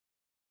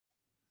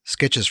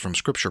Sketches from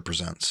Scripture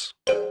presents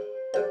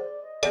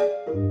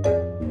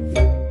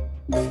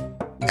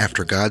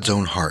After God's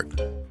Own Heart,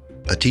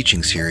 a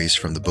teaching series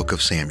from the Book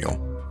of Samuel.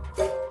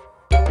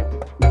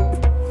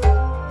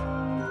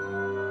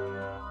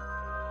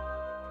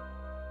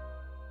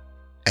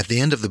 At the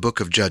end of the book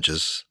of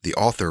Judges, the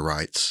author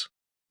writes,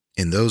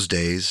 "In those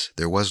days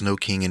there was no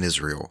king in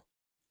Israel.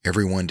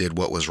 Everyone did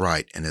what was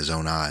right in his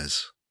own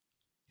eyes."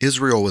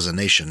 Israel was a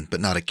nation, but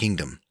not a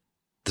kingdom.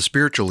 The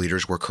spiritual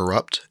leaders were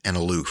corrupt and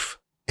aloof,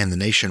 and the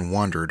nation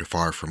wandered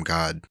far from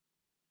God.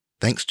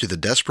 Thanks to the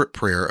desperate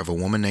prayer of a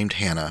woman named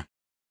Hannah,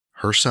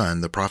 her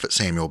son, the prophet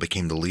Samuel,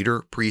 became the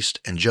leader, priest,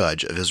 and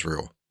judge of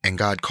Israel, and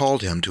God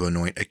called him to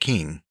anoint a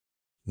king,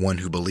 one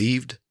who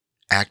believed,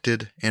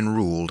 acted, and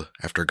ruled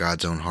after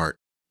God's own heart.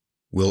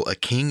 Will a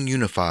king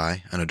unify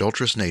an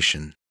adulterous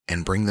nation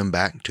and bring them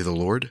back to the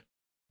Lord?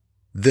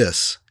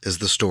 This is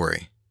the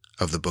story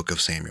of the Book of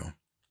Samuel.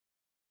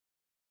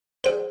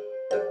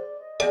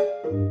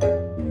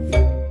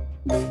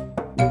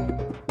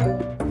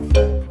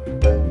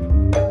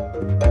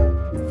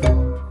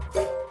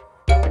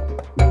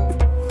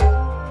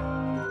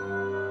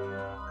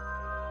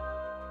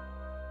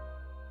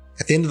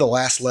 At the end of the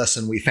last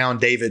lesson, we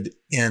found David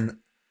in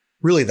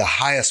really the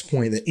highest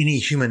point that any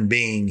human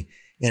being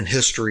in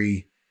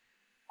history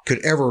could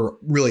ever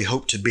really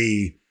hope to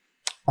be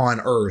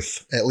on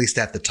earth, at least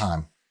at the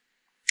time.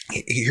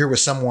 Here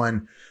was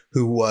someone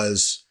who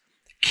was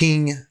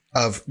king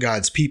of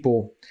God's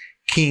people,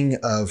 king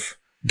of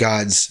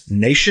God's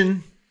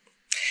nation,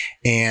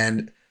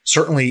 and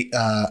certainly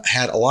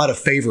had a lot of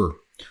favor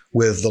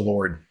with the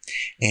Lord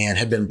and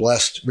had been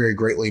blessed very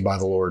greatly by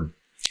the Lord.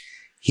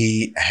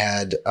 He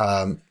had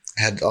a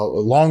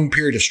long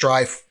period of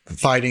strife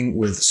fighting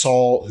with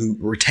Saul, who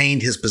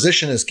retained his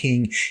position as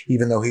king,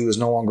 even though he was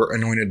no longer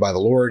anointed by the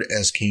Lord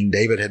as king.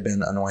 David had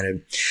been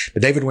anointed.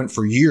 But David went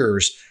for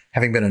years,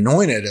 having been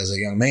anointed as a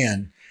young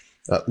man,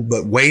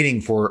 but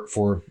waiting for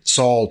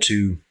Saul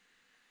to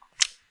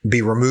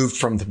be removed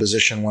from the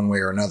position one way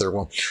or another.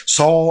 Well,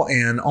 Saul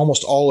and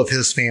almost all of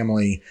his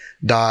family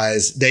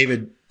dies.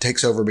 David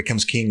takes over,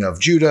 becomes king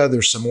of Judah.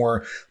 There's some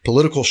more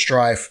political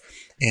strife.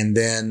 And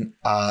then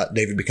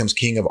David becomes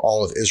king of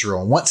all of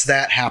Israel. And once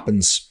that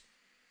happens,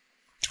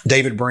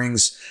 David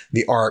brings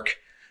the ark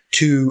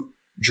to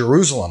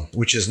Jerusalem,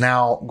 which is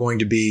now going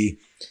to be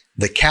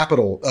the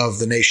capital of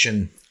the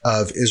nation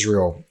of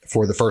Israel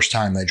for the first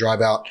time. They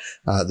drive out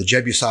the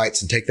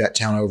Jebusites and take that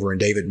town over, and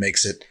David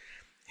makes it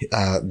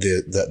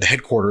the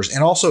headquarters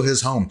and also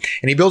his home.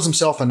 And he builds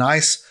himself a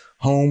nice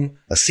home,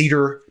 a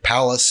cedar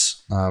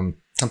palace,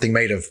 something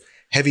made of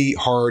heavy,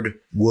 hard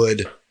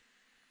wood.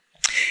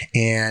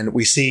 And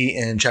we see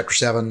in chapter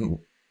 7,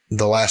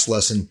 the last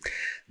lesson,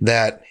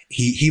 that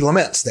he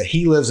laments that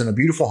he lives in a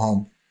beautiful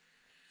home,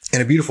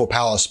 in a beautiful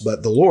palace,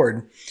 but the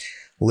Lord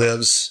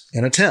lives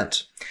in a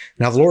tent.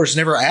 Now, the Lord is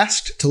never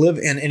asked to live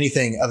in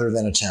anything other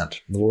than a tent.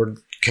 The Lord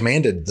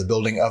commanded the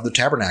building of the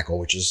tabernacle,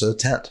 which is a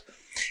tent,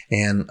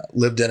 and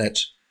lived in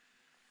it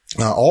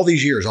all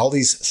these years, all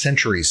these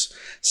centuries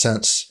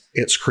since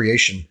its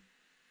creation.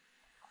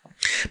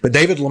 But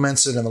David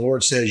laments it, and the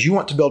Lord says, "You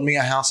want to build me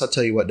a house? I'll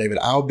tell you what, David,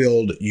 I'll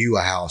build you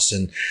a house."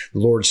 And the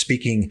Lord,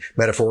 speaking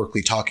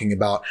metaphorically, talking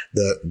about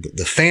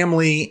the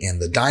family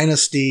and the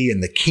dynasty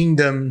and the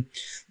kingdom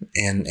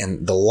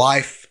and the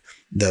life,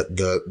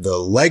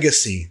 the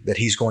legacy that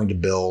he's going to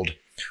build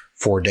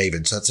for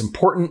David. So that's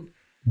important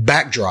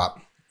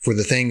backdrop for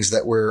the things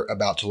that we're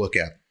about to look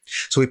at.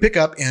 So we pick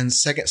up in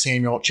 2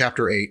 Samuel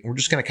chapter 8. We're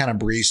just going to kind of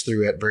breeze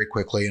through it very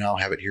quickly, and I'll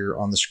have it here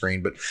on the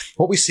screen. But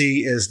what we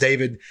see is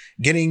David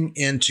getting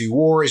into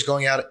war. He's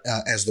going out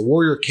as the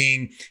warrior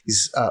king.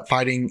 He's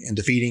fighting and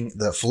defeating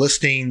the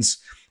Philistines.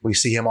 We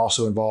see him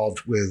also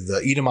involved with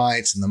the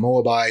Edomites and the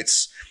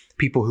Moabites,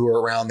 people who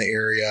are around the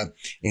area,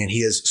 and he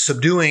is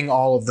subduing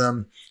all of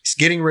them. He's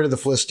getting rid of the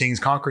Philistines,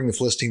 conquering the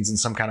Philistines in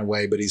some kind of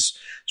way, but he's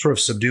sort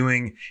of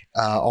subduing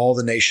all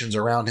the nations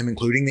around him,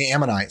 including the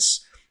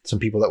Ammonites, some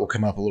people that will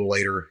come up a little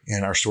later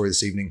in our story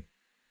this evening.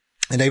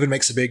 And David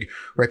makes a big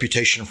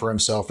reputation for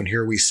himself. And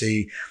here we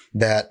see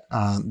that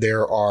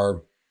there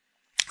are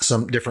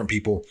some different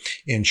people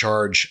in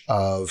charge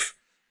of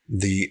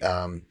the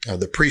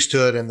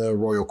priesthood and the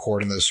royal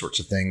court and those sorts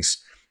of things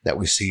that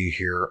we see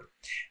here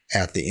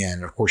at the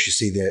end. Of course, you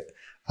see that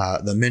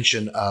the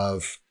mention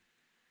of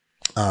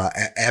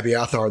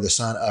Abiathar, the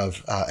son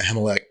of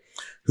Ahimelech,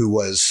 who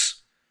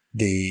was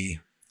the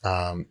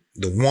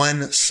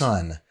one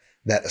son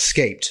that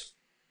escaped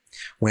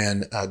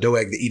when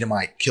Doeg the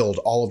Edomite killed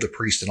all of the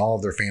priests and all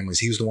of their families.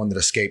 He was the one that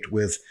escaped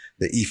with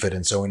the ephod.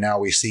 And so now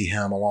we see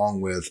him along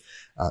with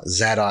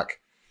Zadok,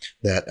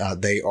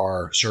 that they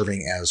are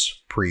serving as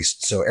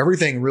priests. So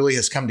everything really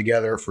has come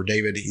together for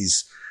David.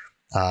 He's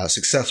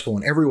successful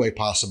in every way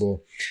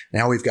possible.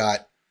 Now we've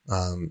got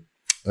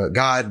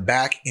God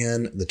back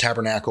in the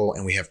tabernacle,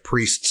 and we have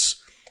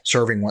priests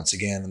serving once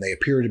again. And they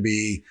appear to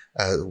be,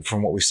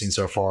 from what we've seen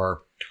so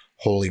far,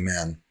 holy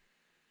men.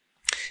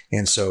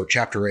 And so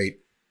chapter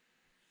 8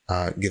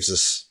 gives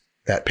us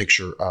that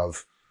picture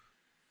of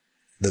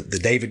the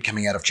David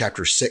coming out of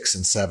chapter 6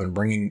 and 7,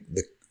 bringing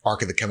the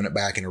Ark of the Covenant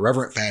back in a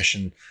reverent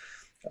fashion.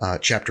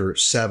 Chapter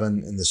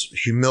 7, and this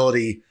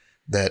humility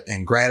that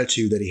and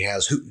gratitude that he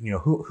has.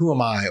 Who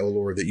am I, O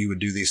Lord, that you would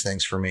do these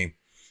things for me?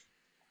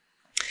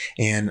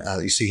 And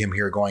you see him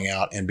here going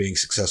out and being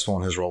successful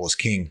in his role as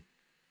king.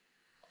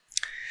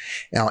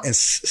 Now, in 2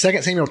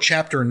 Samuel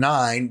chapter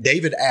 9,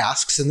 David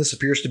asks, and this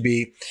appears to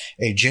be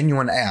a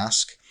genuine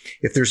ask,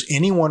 if there's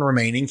anyone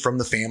remaining from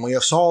the family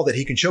of Saul that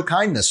he can show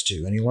kindness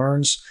to. And he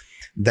learns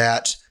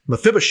that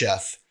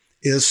Mephibosheth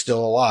is still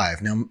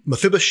alive. Now,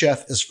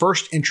 Mephibosheth is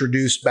first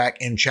introduced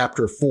back in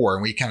chapter 4,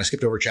 and we kind of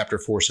skipped over chapter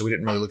 4, so we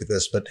didn't really look at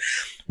this. But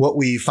what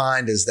we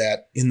find is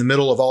that in the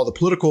middle of all the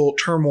political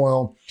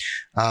turmoil,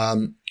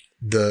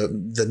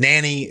 the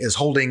nanny is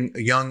holding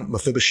a young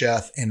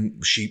Mephibosheth,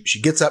 and she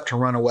gets up to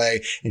run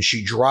away, and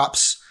she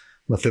drops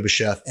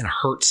Mephibosheth and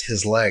hurts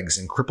his legs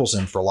and cripples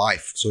him for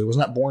life. So he was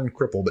not born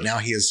crippled, but now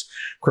he is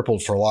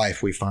crippled for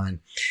life, we find.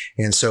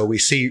 And so we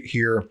see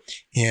here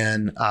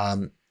in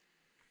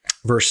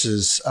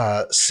verses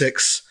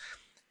 6,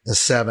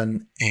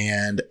 7,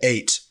 and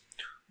 8,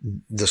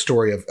 the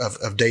story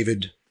of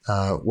David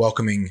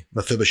welcoming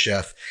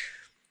Mephibosheth.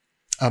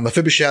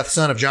 Mephibosheth,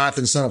 son of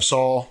Jonathan, son of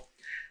Saul.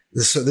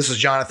 This is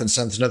Jonathan's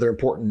son. It's another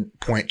important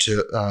point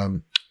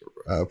to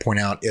point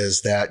out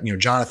is that,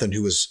 Jonathan,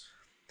 who was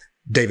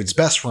David's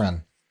best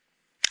friend,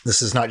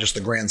 this is not just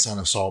the grandson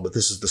of Saul, but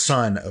this is the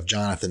son of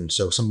Jonathan.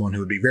 So someone who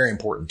would be very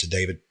important to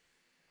David.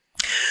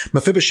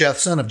 Mephibosheth,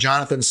 son of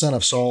Jonathan, son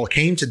of Saul,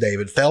 came to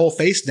David, fell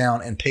face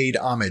down, and paid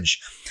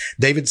homage.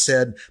 David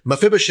said,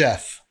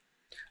 Mephibosheth,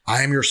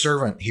 I am your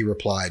servant, he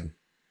replied.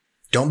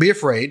 Don't be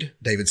afraid,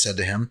 David said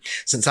to him,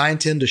 since I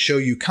intend to show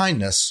you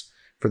kindness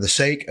for the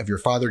sake of your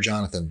father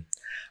Jonathan.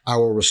 I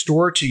will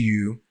restore to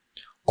you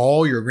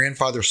all your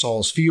grandfather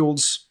Saul's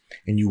fields,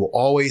 and you will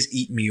always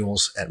eat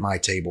meals at my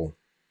table.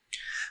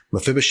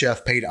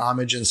 Mephibosheth paid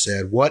homage and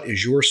said, What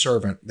is your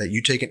servant that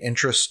you take an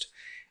interest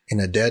in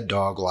a dead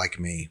dog like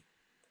me?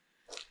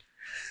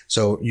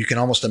 So you can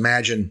almost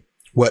imagine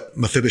what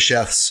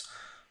Mephibosheth's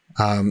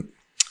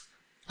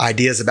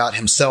ideas about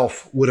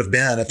himself would have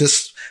been at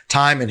this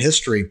time in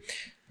history,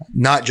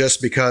 not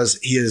just because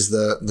he is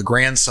the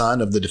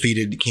grandson of the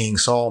defeated King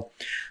Saul,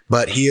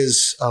 but he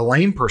is a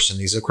lame person.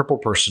 He's a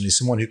crippled person. He's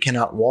someone who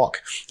cannot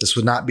walk. This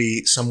would not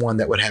be someone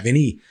that would have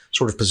any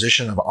sort of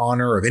position of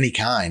honor of any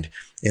kind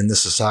in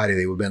this society.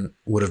 They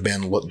would have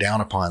been looked down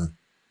upon.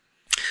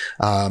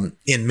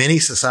 In many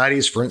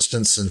societies, for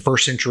instance, in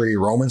first century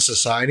Roman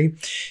society,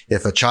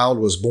 if a child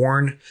was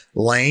born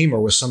lame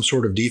or with some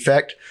sort of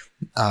defect,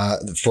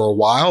 for a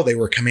while, they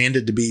were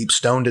commanded to be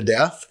stoned to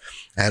death.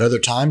 At other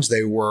times,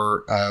 they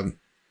were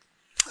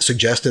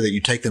suggested that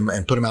you take them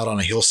and put them out on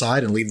a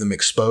hillside and leave them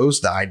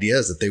exposed. The idea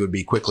is that they would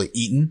be quickly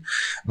eaten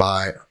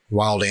by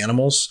wild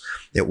animals.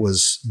 It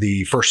was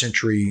the first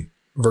century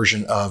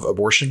version of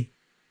abortion.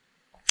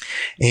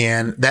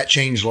 And that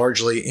changed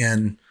largely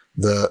in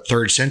the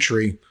 3rd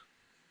century,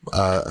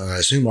 I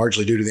assume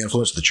largely due to the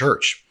influence of the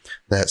church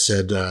that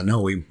said, no,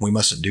 we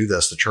mustn't do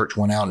this. The church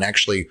went out and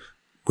actually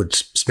would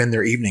spend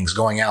their evenings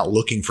going out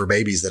looking for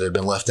babies that had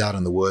been left out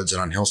in the woods and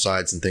on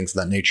hillsides and things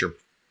of that nature.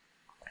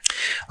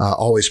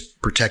 Always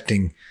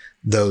protecting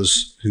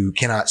those who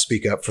cannot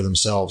speak up for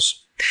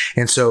themselves.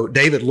 And so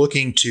David,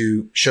 looking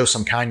to show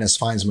some kindness,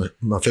 finds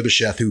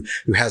Mephibosheth, who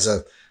has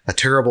a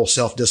terrible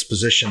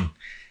self-disposition.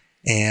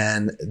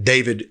 And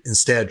David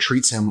instead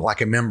treats him like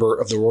a member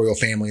of the royal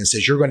family and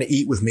says, you're going to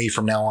eat with me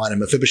from now on.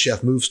 And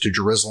Mephibosheth moves to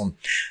Jerusalem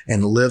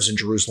and lives in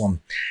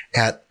Jerusalem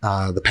at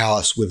the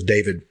palace with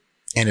David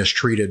and is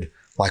treated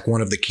like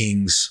one of the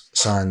king's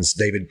sons.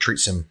 David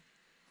treats him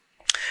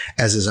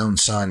as his own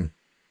son.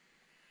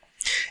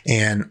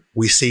 And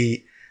we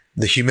see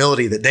the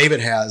humility that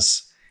David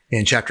has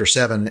in chapter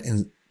 7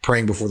 in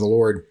praying before the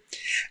Lord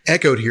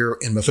echoed here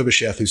in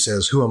Mephibosheth, who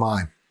says, who am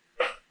I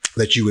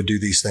that you would do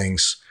these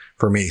things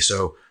for me?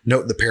 So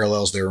note the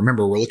parallels there.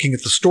 Remember, we're looking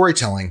at the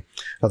storytelling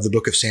of the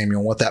book of Samuel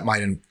and what that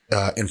might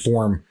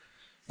inform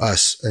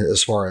us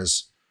as far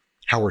as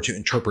how we're to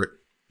interpret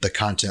the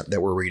content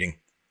that we're reading.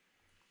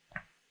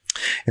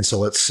 And so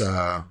let's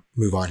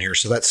move on here.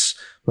 So that's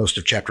most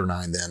of chapter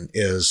 9 then,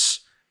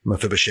 is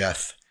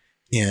Mephibosheth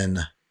in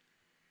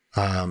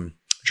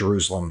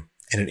Jerusalem.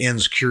 And it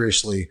ends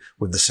curiously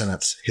with the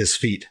sentence, his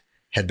feet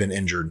had been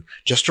injured.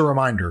 Just a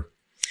reminder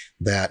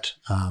that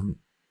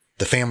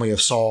the family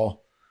of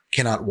Saul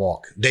cannot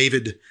walk.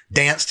 David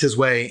danced his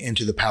way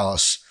into the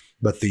palace,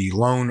 but the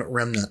lone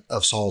remnant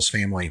of Saul's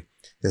family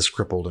is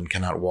crippled and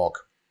cannot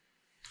walk.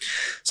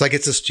 So that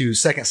gets us to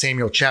 2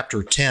 Samuel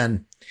chapter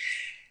 10.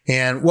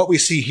 And what we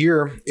see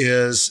here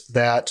is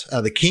that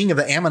the king of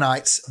the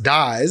Ammonites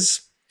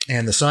dies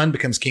and the son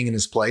becomes king in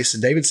his place.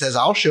 And David says,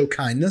 I'll show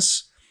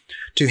kindness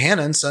to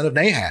Hanun, son of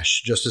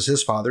Nahash, just as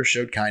his father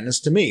showed kindness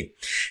to me.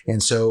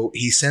 And so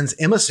he sends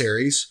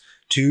emissaries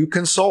to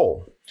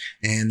console.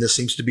 And this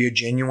seems to be a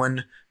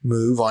genuine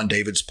move on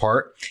David's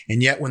part.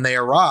 And yet when they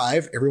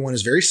arrive, everyone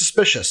is very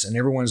suspicious and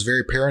everyone is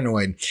very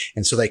paranoid.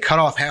 And so they cut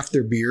off half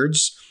their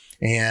beards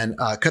and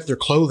cut their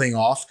clothing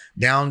off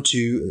down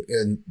to,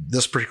 and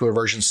this particular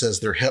version says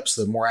their hips.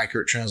 The more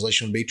accurate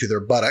translation would be to their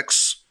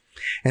buttocks,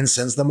 and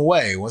sends them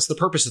away. What's the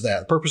purpose of that?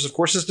 The purpose, of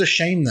course, is to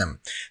shame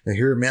them. Now,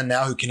 here are men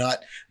now who cannot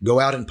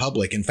go out in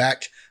public. In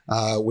fact,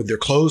 with their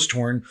clothes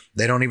torn,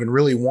 they don't even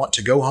really want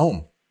to go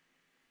home.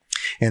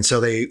 And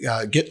so they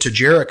get to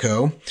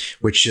Jericho,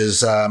 which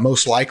is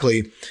most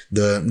likely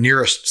the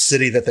nearest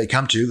city that they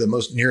come to, the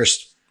most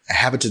nearest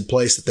habited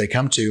place that they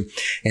come to.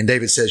 And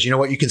David says, you know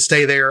what, you can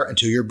stay there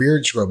until your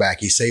beards grow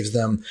back. He saves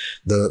them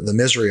the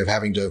misery of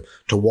having to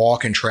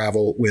walk and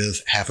travel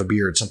with half a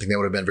beard, something that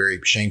would have been very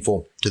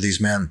shameful to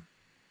these men.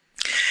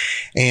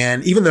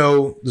 And even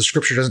though the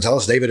scripture doesn't tell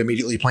us David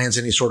immediately plans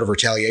any sort of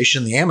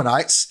retaliation, the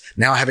Ammonites,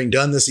 now having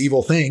done this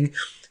evil thing,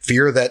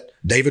 fear that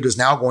David is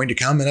now going to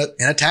come and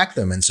attack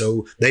them. And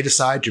so they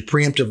decide to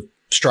preemptive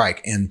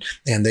strike, and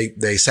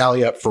they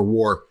sally up for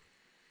war.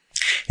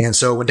 And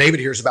so when David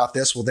hears about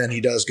this, well, then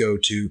he does go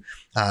to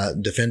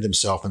defend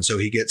himself. And so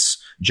he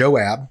gets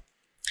Joab,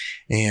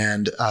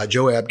 and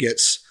Joab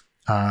gets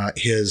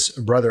his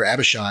brother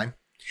Abishai,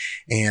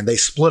 and they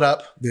split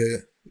up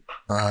the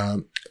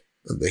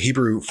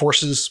Hebrew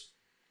forces,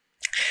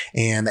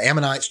 and the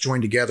Ammonites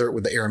join together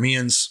with the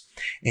Arameans,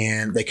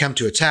 and they come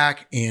to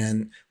attack,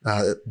 and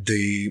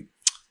the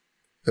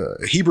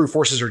Hebrew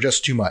forces are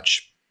just too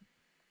much,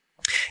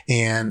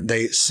 and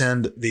they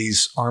send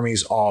these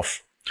armies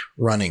off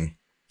running.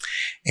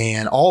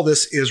 And all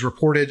this is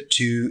reported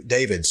to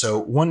David. So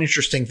one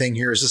interesting thing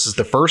here is this is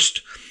the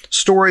first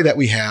story that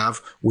we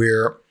have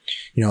where,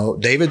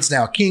 David's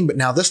now king, but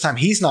now this time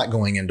he's not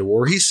going into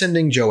war. He's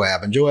sending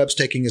Joab, and Joab's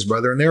taking his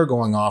brother, and they're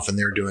going off and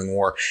they're doing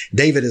war.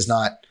 David is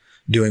not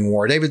doing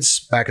war. David's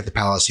back at the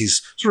palace.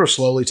 He's sort of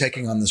slowly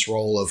taking on this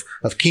role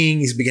of king.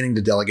 He's beginning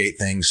to delegate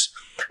things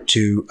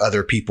to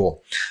other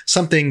people.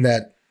 Something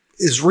that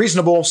is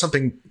reasonable,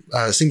 something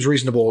seems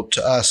reasonable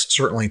to us,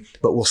 certainly,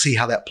 but we'll see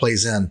how that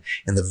plays in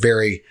the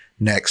very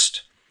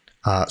next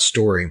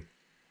story.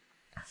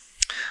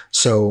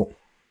 So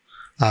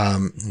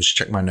let's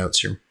check my notes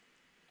here.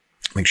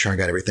 Make sure I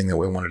got everything that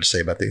we wanted to say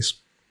about these.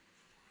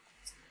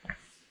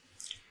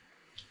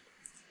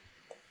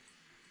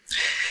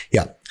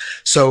 Yeah.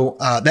 So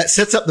that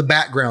sets up the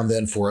background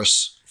then for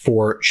us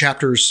for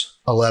chapters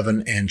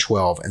 11 and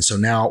 12. And so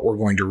now we're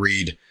going to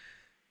read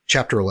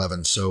chapter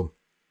 11. So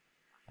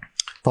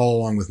follow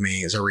along with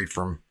me as I read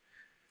from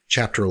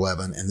chapter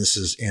 11. And this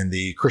is in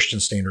the Christian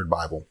Standard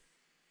Bible,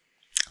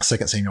 2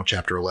 Samuel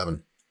chapter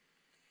 11.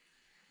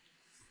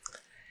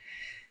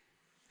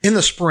 In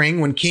the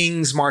spring, when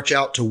kings march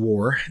out to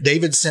war,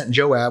 David sent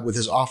Joab with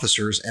his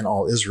officers and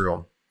all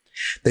Israel.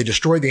 They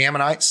destroyed the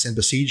Ammonites and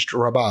besieged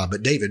Rabbah,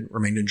 but David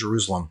remained in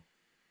Jerusalem.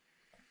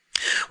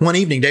 One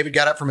evening, David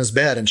got up from his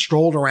bed and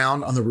strolled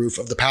around on the roof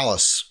of the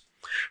palace.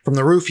 From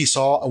the roof, he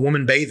saw a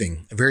woman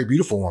bathing, a very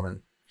beautiful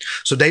woman.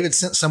 So David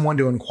sent someone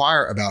to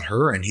inquire about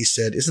her, and he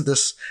said, "Isn't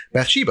this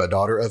Bathsheba,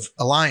 daughter of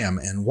Eliam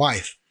and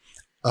wife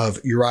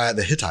of Uriah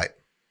the Hittite?"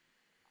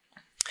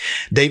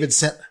 David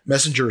sent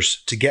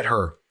messengers to get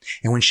her,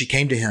 and when she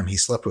came to him, he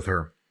slept with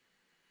her.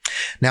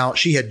 Now,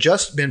 she had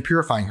just been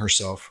purifying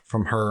herself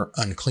from her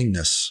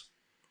uncleanness.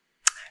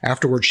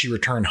 Afterwards, she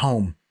returned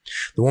home.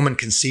 The woman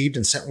conceived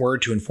and sent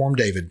word to inform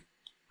David,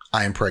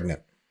 "I am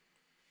pregnant."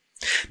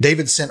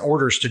 David sent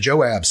orders to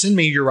Joab, "Send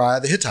me Uriah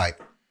the Hittite."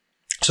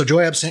 So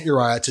Joab sent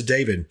Uriah to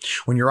David.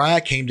 When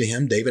Uriah came to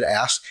him, David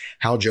asked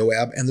how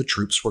Joab and the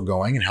troops were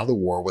going and how the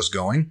war was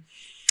going.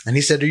 And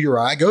he said to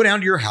Uriah, "Go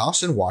down to your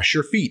house and wash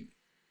your feet."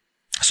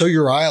 So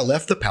Uriah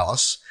left the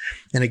palace,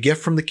 and a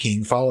gift from the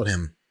king followed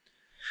him.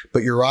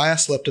 But Uriah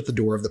slept at the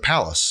door of the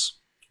palace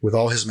with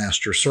all his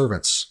master's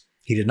servants.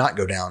 He did not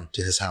go down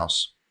to his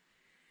house.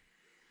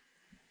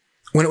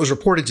 When it was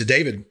reported to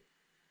David,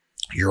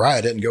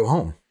 Uriah didn't go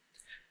home.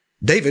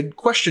 David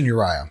questioned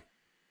Uriah,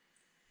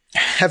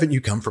 "Haven't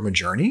you come from a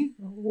journey?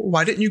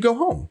 Why didn't you go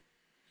home?"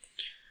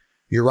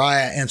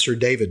 Uriah answered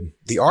David,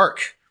 "The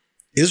ark,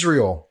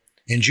 Israel,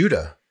 and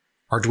Judah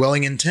are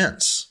dwelling in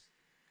tents,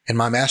 and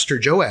my master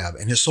Joab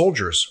and his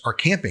soldiers are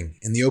camping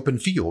in the open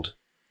field.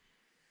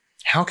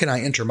 How can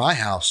I enter my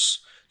house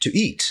to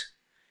eat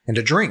and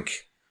to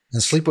drink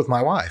and sleep with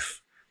my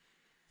wife?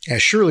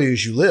 As surely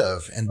as you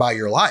live and by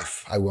your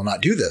life, I will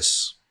not do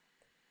this."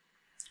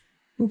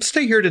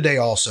 "Stay here today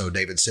also,"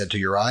 David said to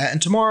Uriah,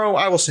 "and tomorrow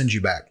I will send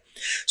you back."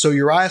 So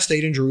Uriah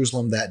stayed in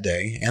Jerusalem that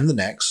day and the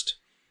next.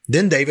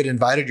 Then David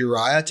invited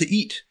Uriah to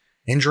eat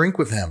and drink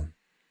with him,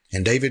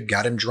 and David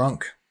got him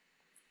drunk.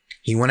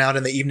 He went out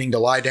in the evening to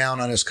lie down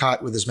on his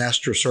cot with his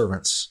master's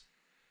servants,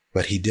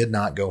 but he did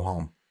not go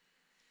home.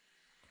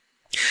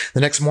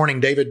 The next morning,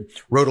 David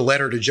wrote a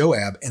letter to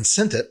Joab and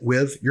sent it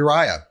with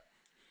Uriah.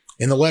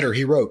 In the letter,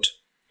 he wrote,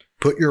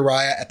 "Put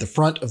Uriah at the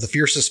front of the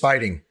fiercest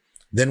fighting,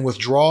 then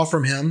withdraw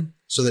from him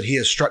so that he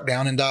is struck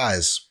down and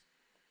dies."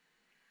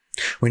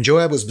 When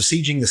Joab was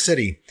besieging the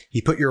city,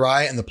 he put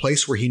Uriah in the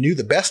place where he knew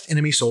the best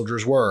enemy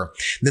soldiers were.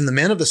 Then the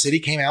men of the city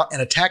came out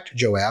and attacked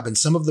Joab, and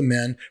some of the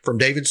men from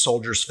David's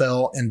soldiers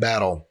fell in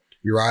battle.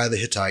 Uriah the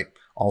Hittite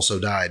also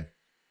died.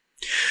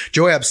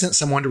 Joab sent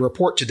someone to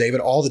report to David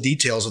all the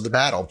details of the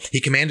battle.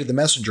 He commanded the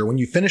messenger, when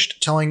you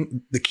finished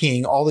telling the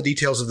king all the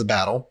details of the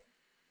battle,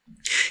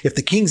 if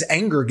the king's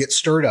anger gets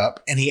stirred up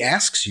and he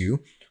asks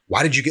you,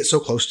 why did you get so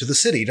close to the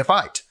city to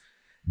fight?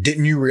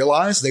 Didn't you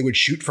realize they would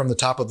shoot from the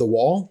top of the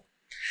wall?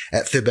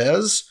 At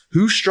Thebez,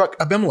 who struck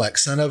Abimelech,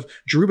 son of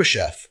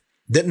Jerubbesheth?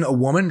 Didn't a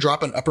woman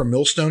drop an upper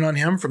millstone on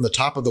him from the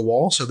top of the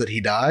wall so that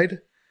he died?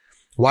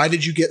 Why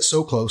did you get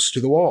so close to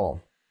the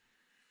wall?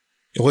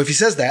 Well, if he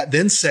says that,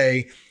 then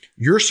say,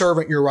 your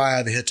servant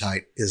Uriah the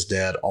Hittite is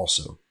dead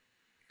also.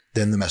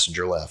 Then the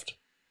messenger left.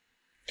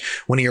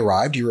 When he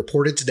arrived, he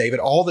reported to David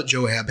all that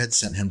Joab had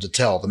sent him to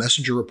tell. The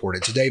messenger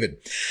reported to David,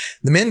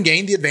 the men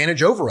gained the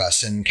advantage over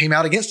us and came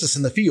out against us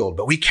in the field,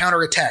 but we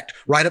counterattacked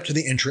right up to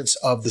the entrance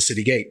of the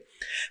city gate.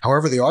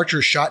 However, the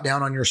archers shot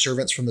down on your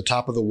servants from the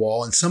top of the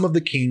wall, and some of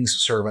the king's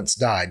servants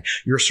died.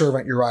 Your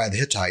servant Uriah the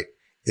Hittite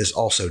is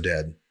also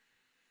dead.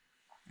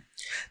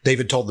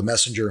 David told the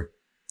messenger,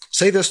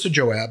 say this to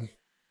Joab.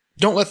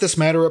 Don't let this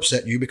matter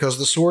upset you, because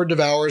the sword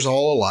devours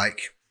all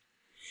alike.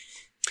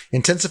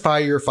 Intensify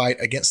your fight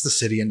against the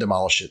city and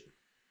demolish it.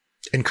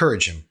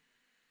 Encourage him.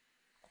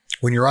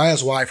 When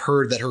Uriah's wife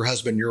heard that her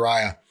husband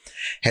Uriah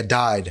had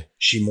died,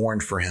 she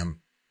mourned for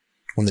him.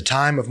 When the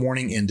time of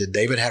mourning ended,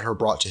 David had her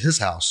brought to his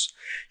house.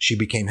 She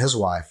became his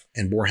wife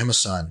and bore him a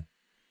son.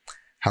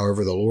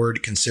 However, the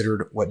Lord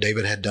considered what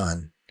David had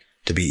done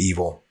to be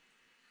evil.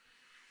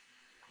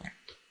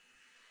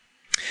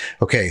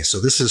 Okay, so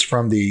this is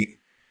from the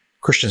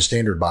Christian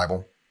Standard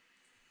Bible.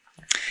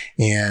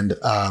 And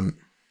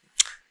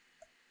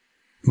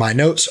my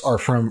notes are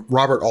from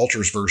Robert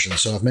Alter's version.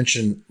 So I've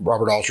mentioned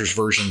Robert Alter's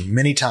version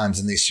many times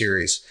in these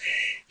series.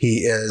 He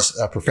is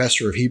a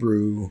professor of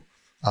Hebrew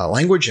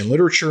language and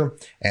literature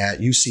at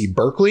UC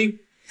Berkeley.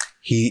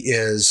 He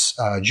is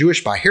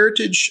Jewish by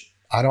heritage.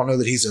 I don't know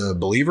that he's a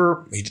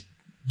believer. He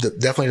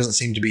definitely doesn't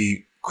seem to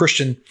be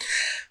Christian,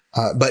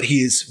 but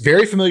he is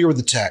very familiar with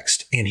the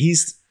text, and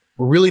he's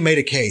really made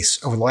a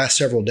case over the last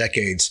several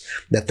decades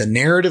that the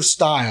narrative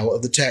style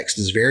of the text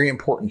is very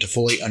important to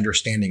fully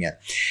understanding it.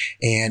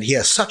 And he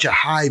has such a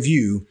high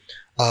view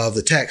of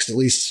the text, at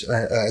least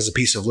as a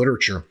piece of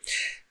literature.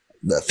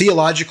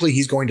 Theologically,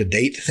 he's going to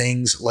date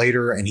things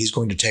later, and he's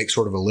going to take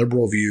sort of a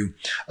liberal view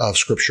of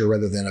Scripture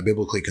rather than a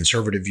biblically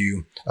conservative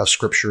view of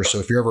Scripture. So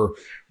if you're ever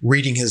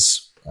reading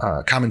his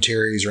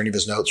commentaries or any of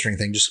his notes or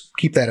anything, just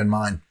keep that in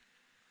mind.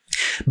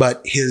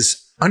 But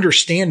his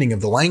understanding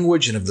of the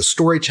language and of the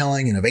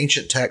storytelling and of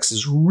ancient texts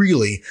is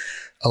really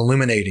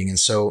illuminating. And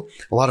so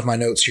a lot of my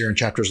notes here in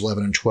chapters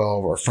 11 and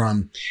 12 are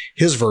from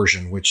his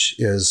version, which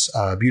is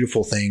a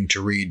beautiful thing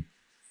to read.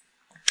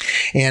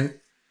 And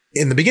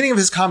in the beginning of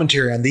his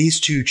commentary on these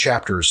two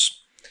chapters,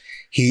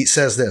 he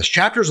says this: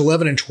 chapters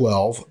 11 and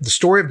 12, the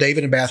story of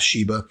David and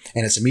Bathsheba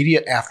and its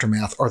immediate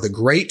aftermath are the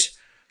great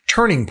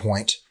turning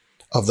point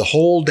of the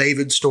whole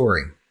David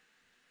story.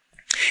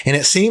 And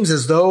it seems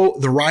as though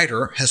the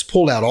writer has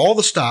pulled out all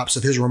the stops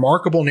of his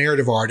remarkable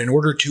narrative art in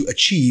order to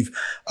achieve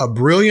a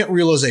brilliant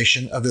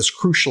realization of this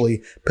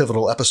crucially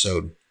pivotal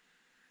episode.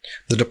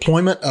 The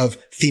deployment of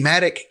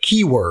thematic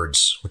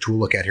keywords, which we'll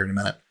look at here in a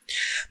minute,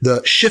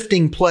 the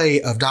shifting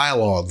play of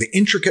dialogue, the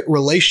intricate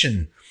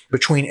relation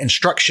between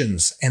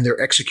instructions and their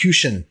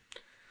execution,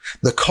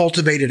 the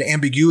cultivated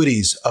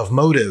ambiguities of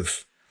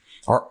motive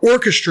are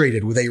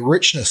orchestrated with a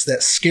richness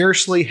that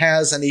scarcely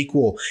has an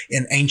equal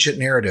in ancient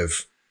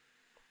narrative.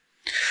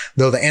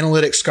 Though the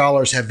analytic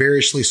scholars have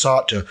variously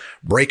sought to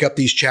break up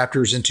these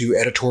chapters into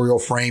editorial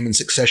frame and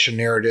succession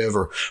narrative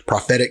or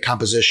prophetic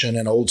composition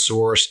and old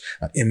source,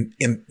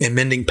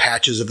 amending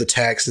patches of the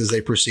text as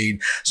they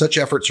proceed, such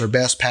efforts are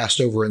best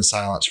passed over in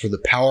silence, for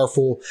the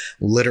powerful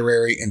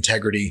literary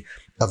integrity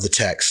of the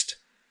text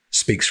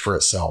speaks for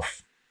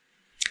itself.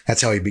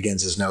 That's how he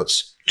begins his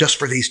notes, just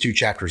for these two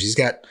chapters. He's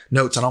got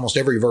notes on almost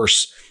every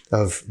verse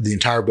of the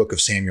entire book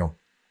of Samuel.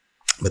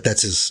 But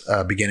that's his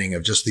beginning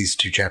of just these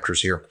two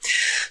chapters here.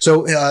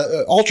 So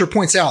Alter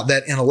points out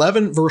that in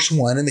 11 verse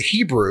 1 in the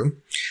Hebrew,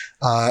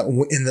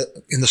 in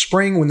the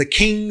spring when the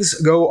kings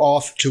go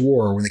off to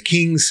war, when the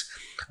kings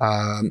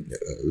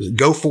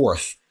go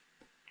forth,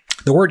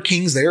 the word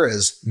kings there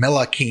is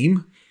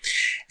melachim.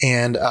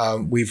 And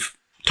we've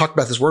talked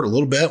about this word a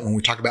little bit when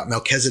we talk about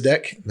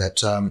Melchizedek,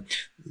 that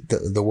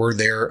the word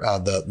there,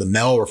 the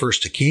Mel refers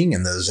to king,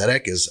 and the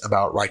Zedek is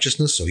about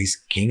righteousness. So he's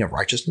king of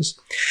righteousness.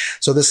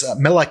 So this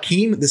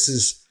melachim, this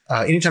is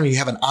anytime you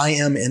have an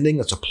im ending,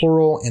 that's a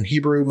plural in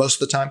Hebrew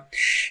most of the time.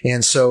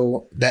 And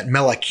so that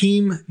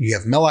melachim, you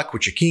have melach,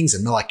 which are kings,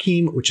 and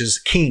melachim, which is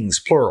kings,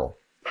 plural.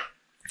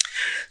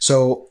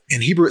 So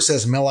in Hebrew, it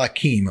says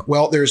melachim.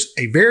 Well, there's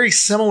a very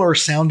similar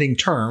sounding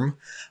term,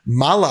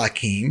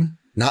 malachim,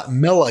 not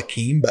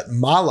melachim, but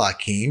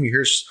malachim.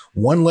 Here's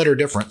one letter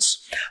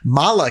difference.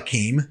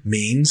 Malachim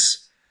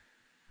means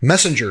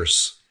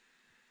messengers.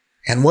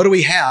 And what do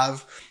we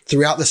have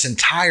throughout this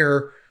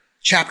entire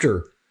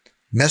chapter?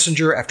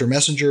 Messenger after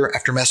messenger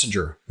after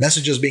messenger.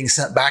 Messages being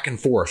sent back and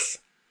forth.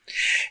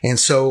 And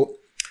so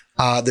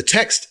the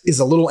text is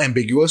a little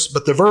ambiguous,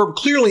 but the verb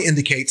clearly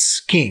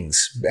indicates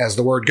kings, as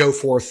the word go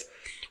forth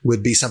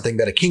would be something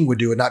that a king would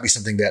do, would not be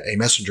something that a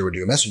messenger would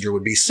do. A messenger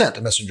would be sent.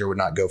 A messenger would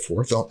not go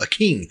forth. A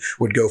king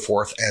would go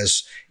forth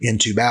as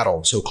into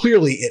battle. So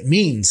clearly it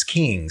means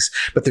kings,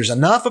 but there's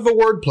enough of a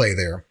wordplay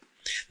there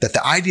that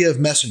the idea of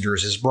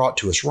messengers is brought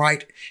to us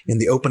right in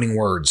the opening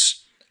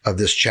words of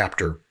this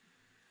chapter.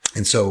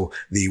 And so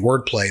the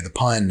wordplay, the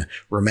pun,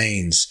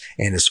 remains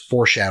and is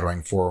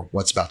foreshadowing for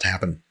what's about to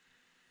happen.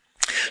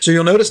 So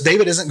you'll notice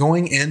David isn't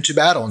going into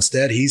battle.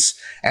 Instead, he's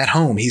at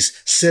home.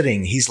 He's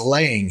sitting, he's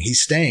laying,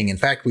 he's staying. In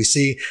fact, we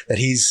see that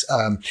he's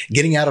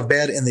getting out of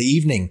bed in the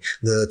evening.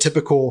 The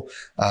typical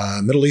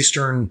Middle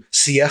Eastern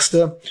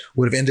siesta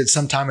would have ended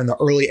sometime in the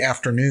early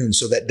afternoon.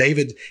 So that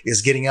David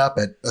is getting up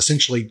at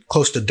essentially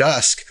close to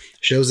dusk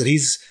shows that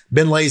he's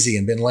been lazy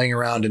and been laying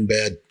around in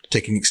bed,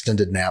 taking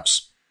extended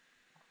naps.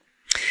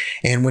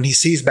 And when he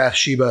sees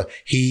Bathsheba,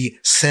 he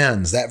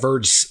sins. That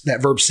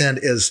verb sin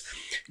is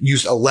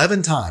used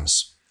 11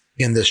 times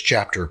in this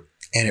chapter,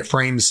 and it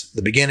frames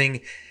the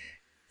beginning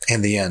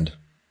and the end.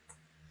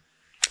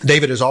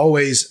 David is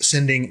always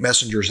sending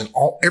messengers, and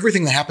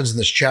everything that happens in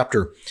this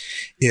chapter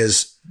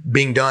is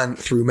being done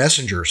through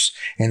messengers.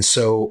 And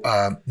so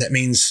that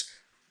means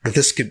that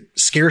this could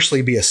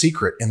scarcely be a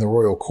secret in the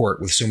royal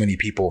court with so many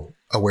people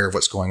aware of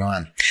what's going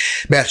on.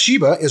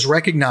 Bathsheba is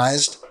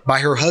recognized by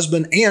her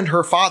husband and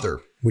her father,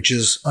 which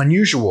is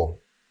unusual.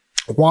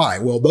 Why?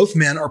 Well, both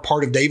men are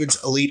part of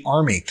David's elite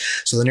army.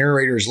 So the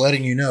narrator is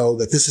letting you know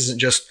that this isn't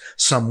just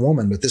some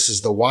woman, but this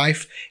is the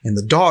wife and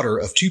the daughter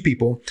of two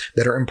people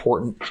that are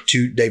important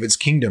to David's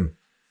kingdom.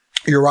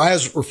 Uriah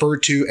is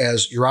referred to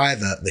as Uriah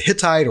the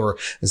Hittite, or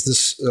as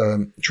this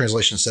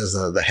translation says,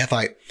 the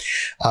Hethite.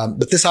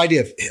 But this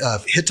idea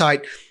of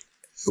Hittite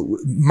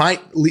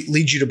might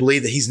lead you to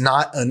believe that he's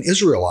not an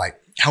Israelite.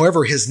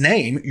 However, his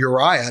name,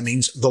 Uriah,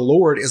 means the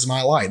Lord is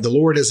my light. The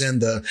Lord is in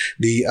the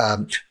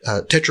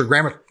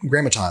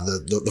tetragrammaton,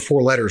 the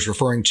four letters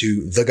referring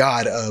to the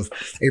God of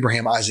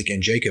Abraham, Isaac,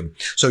 and Jacob.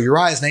 So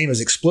Uriah's name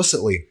is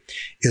explicitly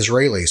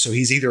Israeli. So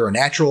he's either a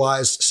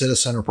naturalized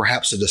citizen or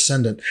perhaps a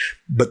descendant.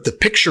 But the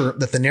picture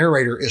that the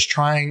narrator is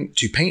trying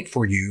to paint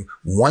for you,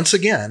 once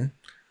again,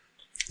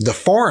 the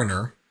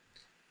foreigner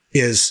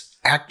is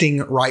acting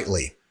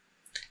rightly.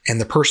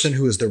 And the person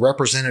who is the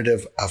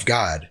representative of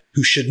God,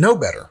 who should know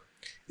better,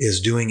 is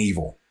doing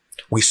evil.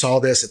 We saw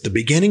this at the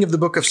beginning of the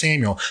book of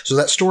Samuel. So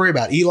that story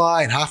about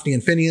Eli and Hophni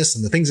and Phinehas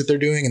and the things that they're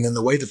doing, and then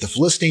the way that the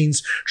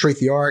Philistines treat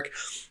the ark,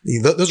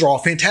 those are all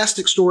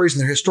fantastic stories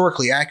and they're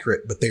historically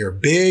accurate, but they are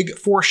big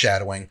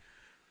foreshadowing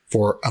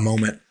for a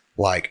moment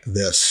like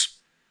this.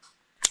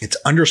 It's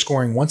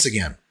underscoring once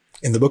again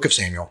in the book of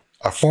Samuel,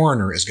 a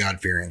foreigner is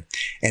God-fearing,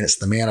 and it's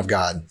the man of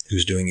God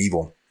who's doing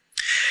evil.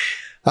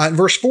 In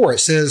verse 4, it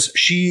says,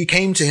 she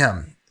came to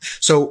him.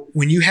 So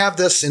when you have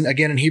this, and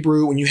again in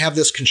Hebrew, when you have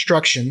this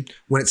construction,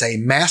 when it's a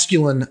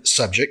masculine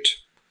subject,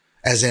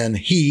 as in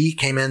he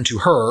came into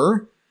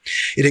her,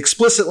 it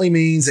explicitly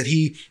means that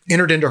he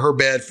entered into her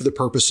bed for the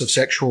purpose of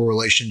sexual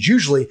relations,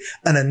 usually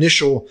an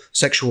initial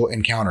sexual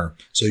encounter.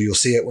 So you'll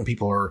see it when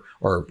people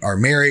are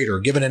married or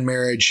given in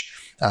marriage,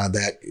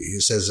 that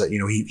it says that,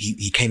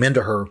 he came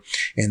into her.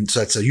 And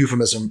so that's a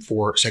euphemism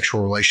for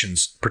sexual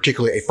relations,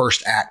 particularly a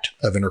first act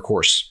of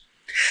intercourse.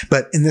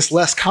 But in this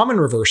less common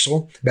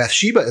reversal,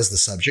 Bathsheba is the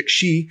subject.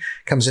 She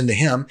comes into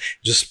him,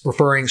 just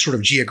referring sort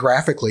of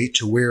geographically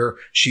to where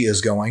she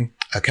is going,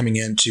 coming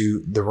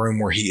into the room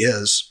where he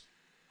is.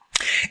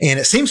 And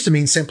it seems to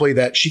mean simply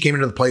that she came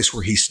into the place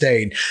where he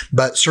stayed,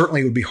 but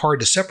certainly it would be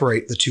hard to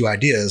separate the two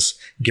ideas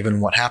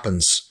given what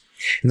happens.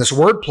 And this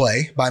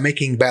wordplay, by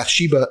making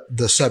Bathsheba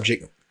the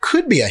subject,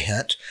 could be a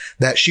hint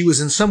that she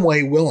was in some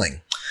way willing.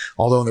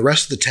 Although in the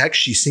rest of the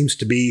text, she seems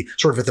to be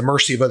sort of at the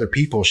mercy of other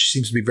people. She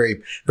seems to be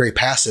very, very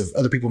passive,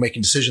 other people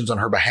making decisions on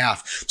her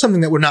behalf,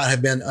 something that would not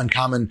have been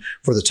uncommon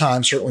for the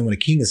time, certainly when a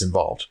king is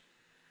involved.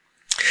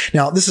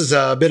 Now, this is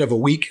a bit of a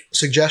weak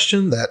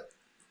suggestion that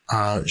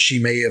she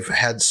may have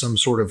had some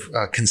sort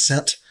of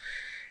consent.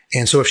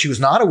 And so if she was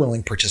not a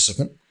willing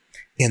participant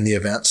in the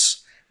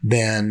events,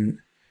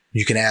 then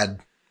you can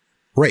add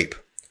rape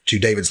to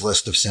David's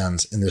list of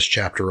sins in this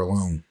chapter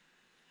alone.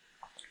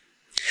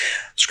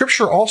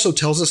 Scripture also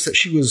tells us that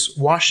she was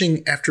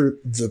washing after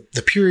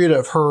the period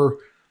of her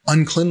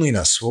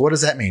uncleanliness. Well, what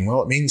does that mean?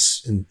 Well, it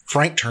means in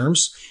frank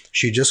terms,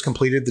 she just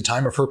completed the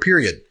time of her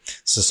period.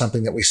 This is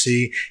something that we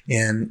see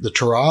in the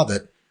Torah,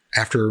 that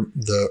after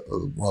the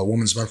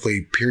woman's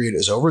monthly period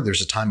is over,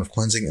 there's a time of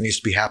cleansing that needs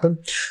to be happen.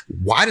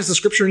 Why does the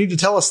scripture need to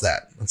tell us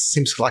that? It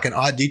seems like an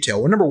odd detail.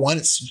 Well, number one,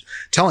 it's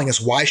telling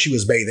us why she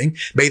was bathing.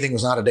 Bathing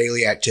was not a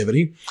daily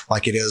activity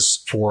like it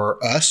is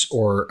for us,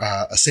 or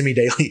a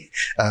semi-daily,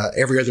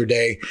 every other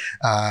day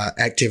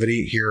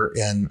activity here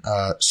in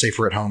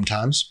safer at home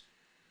times.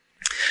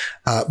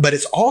 But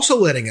it's also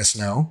letting us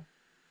know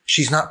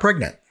she's not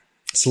pregnant.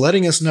 It's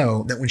letting us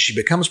know that when she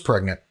becomes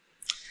pregnant,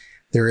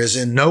 there is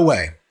in no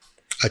way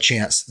a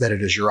chance that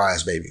it is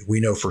Uriah's baby. We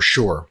know for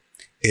sure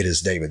it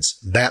is David's.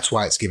 That's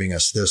why it's giving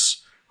us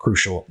this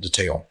crucial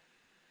detail.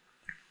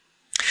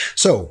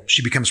 So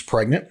she becomes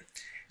pregnant,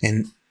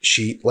 and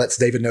she lets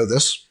David know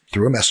this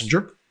through a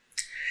messenger.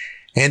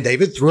 And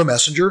David, through a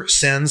messenger,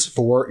 sends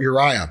for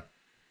Uriah.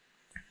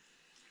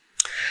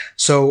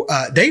 So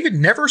David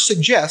never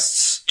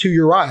suggests to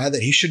Uriah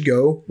that he should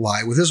go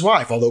lie with his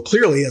wife, although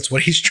clearly that's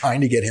what he's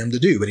trying to get him to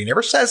do, but he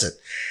never says it.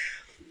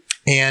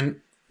 And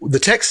the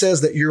text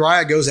says that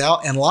Uriah goes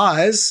out and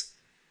lies,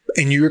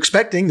 and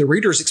the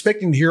reader's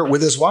expecting to hear it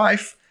with his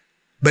wife,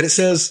 but it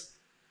says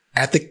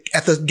at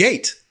the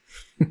gate,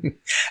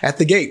 at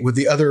the gate with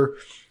the other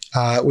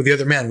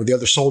men, with the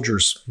other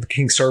soldiers, the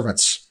king's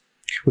servants,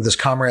 with his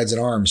comrades in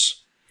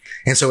arms.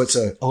 And so it's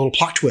a little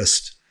plot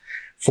twist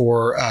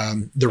for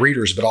the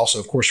readers, but also,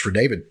 of course, for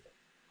David.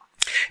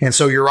 And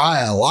so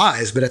Uriah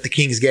lies, but at the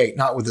king's gate,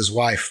 not with his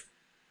wife.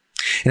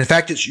 And in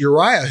fact, it's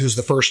Uriah who's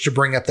the first to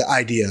bring up the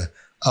idea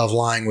of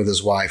lying with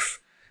his wife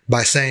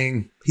by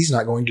saying he's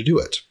not going to do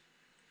it.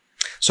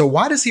 So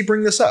why does he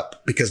bring this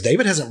up? Because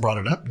David hasn't brought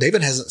it up.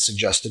 David hasn't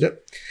suggested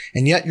it.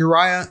 And yet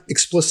Uriah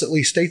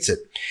explicitly states it.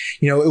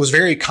 It was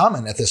very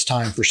common at this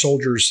time for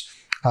soldiers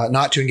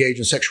not to engage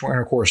in sexual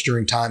intercourse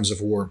during times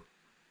of war.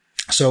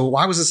 So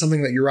why was it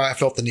something that Uriah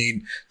felt the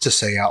need to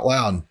say out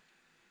loud?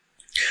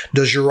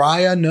 Does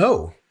Uriah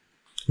know?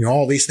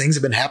 All these things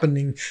have been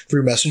happening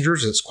through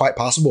messengers. It's quite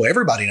possible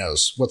everybody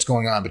knows what's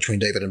going on between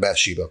David and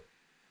Bathsheba.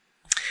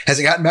 Has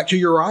it gotten back to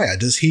Uriah?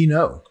 Does he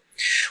know?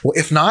 Well,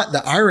 if not,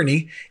 the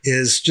irony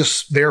is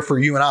just there for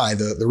you and I,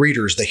 the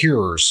readers, the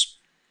hearers.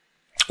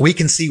 We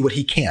can see what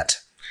he can't.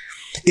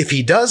 If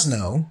he does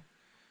know,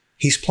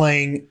 he's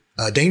playing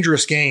a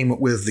dangerous game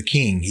with the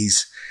king.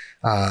 He's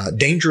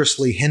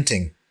dangerously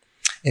hinting,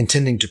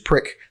 intending to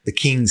prick the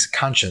king's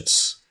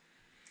conscience.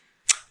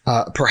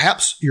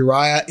 Perhaps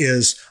Uriah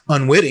is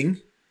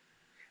unwitting,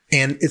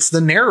 and it's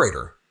the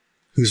narrator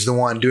who's the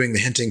one doing the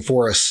hinting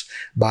for us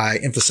by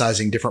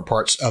emphasizing different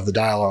parts of the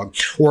dialogue.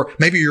 Or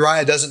maybe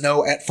Uriah doesn't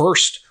know at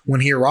first when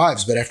he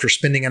arrives, but after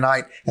spending a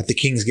night at the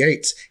king's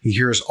gates, he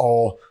hears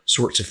all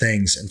sorts of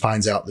things and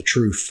finds out the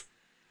truth.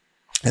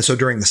 And so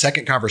during the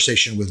second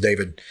conversation with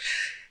David,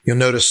 you'll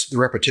notice the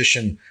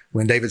repetition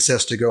when David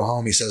says to go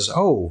home. He says,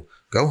 "Oh,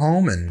 go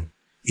home and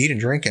eat and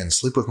drink and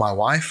sleep with my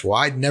wife? Well,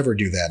 I'd never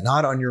do that.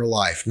 Not on your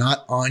life.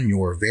 Not on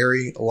your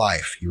very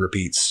life," he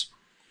repeats.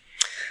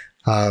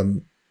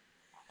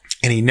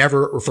 And he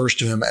never refers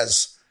to him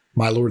as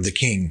my lord the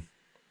king.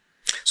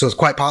 So it's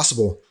quite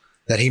possible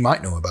that he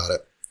might know about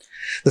it.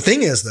 The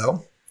thing is,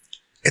 though,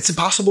 it's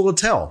impossible to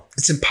tell.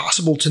 It's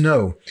impossible to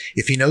know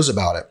if he knows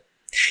about it.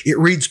 It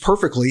reads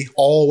perfectly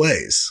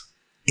always.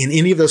 In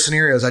any of those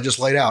scenarios I just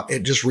laid out,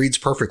 it just reads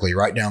perfectly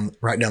right down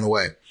the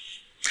way.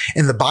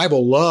 And the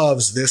Bible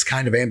loves this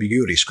kind of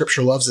ambiguity.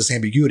 Scripture loves this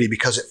ambiguity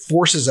because it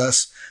forces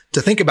us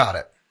to think about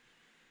it.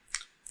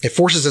 It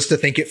forces us to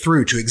think it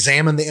through, to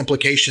examine the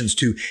implications,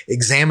 to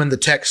examine the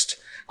text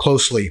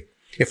closely.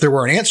 If there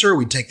were an answer,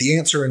 we'd take the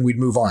answer and we'd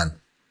move on.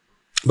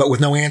 But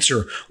with no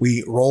answer,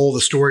 we roll the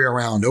story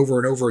around over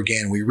and over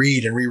again. We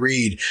read and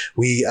reread.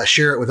 We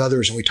share it with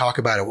others and we talk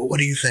about it. Well, what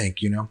do you think?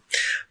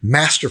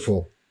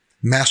 Masterful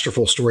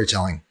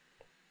storytelling.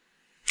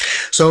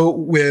 So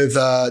with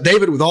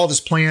David, with all of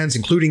his plans,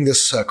 including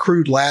this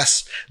crude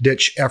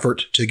last-ditch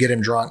effort to get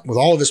him drunk, with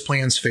all of his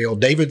plans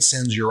failed, David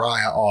sends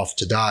Uriah off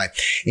to die.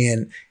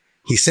 And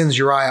he sends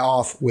Uriah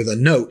off with a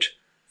note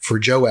for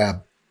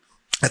Joab.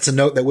 That's a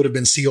note that would have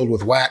been sealed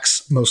with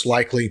wax, most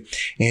likely.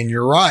 And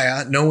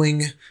Uriah,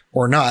 knowing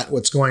or not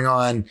what's going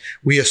on,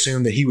 we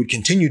assume that he would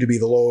continue to be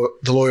the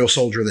loyal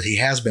soldier that he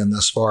has been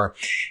thus far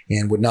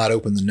and would not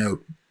open the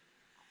note.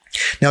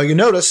 Now, you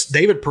notice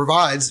David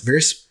provides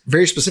very,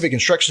 very specific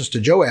instructions to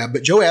Joab,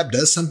 but Joab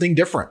does something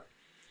different.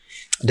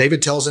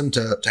 David tells him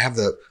to have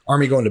the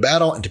army go into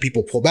battle and to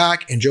people pull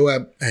back, and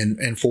Joab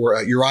and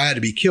for Uriah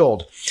to be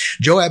killed.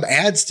 Joab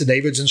adds to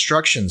David's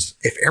instructions.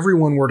 If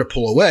everyone were to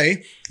pull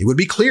away, it would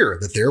be clear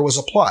that there was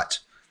a plot,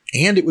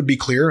 and it would be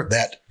clear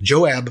that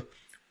Joab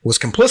was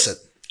complicit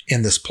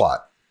in this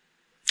plot.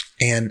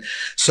 And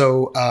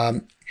so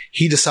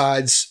he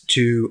decides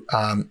to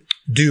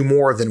do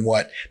more than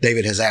what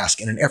David has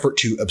asked in an effort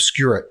to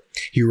obscure it.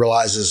 He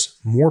realizes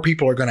more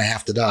people are going to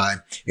have to die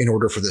in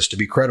order for this to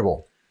be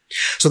credible.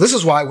 So this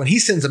is why when he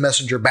sends a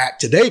messenger back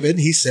to David,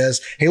 he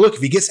says, hey, look,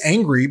 if he gets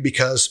angry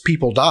because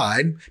people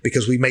died,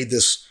 because we made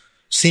this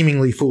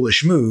seemingly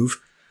foolish move,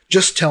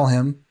 just tell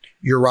him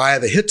Uriah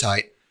the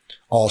Hittite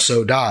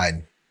also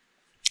died.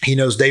 He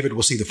knows David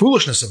will see the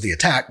foolishness of the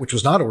attack, which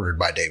was not ordered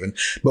by David,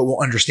 but will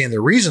understand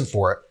the reason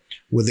for it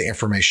with the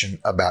information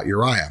about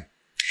Uriah.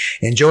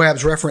 And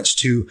Joab's reference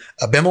to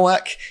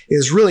Abimelech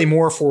is really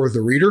more for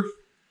the reader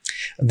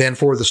than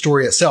for the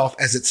story itself,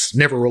 as it's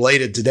never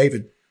related to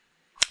David.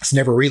 It's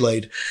never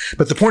relayed.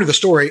 But the point of the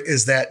story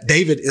is that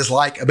David is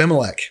like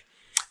Abimelech,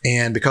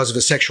 and because of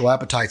his sexual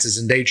appetites is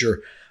in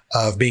danger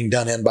of being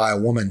done in by a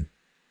woman.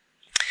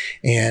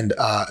 And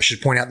I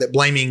should point out that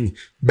blaming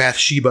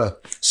Bathsheba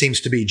seems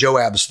to be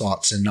Joab's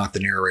thoughts and not the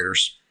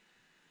narrator's.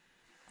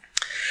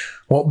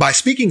 Well, by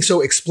speaking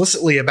so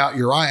explicitly about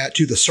Uriah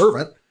to the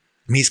servant,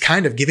 he's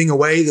kind of giving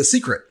away the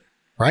secret,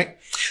 right?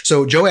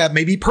 So Joab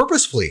may be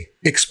purposefully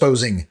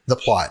exposing the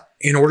plot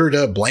in order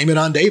to blame it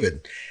on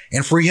David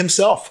and free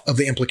himself of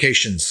the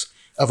implications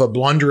of a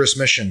blunderous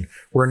mission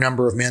where a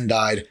number of men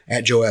died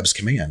at Joab's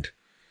command.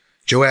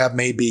 Joab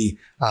may be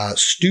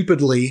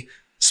stupidly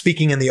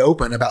speaking in the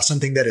open about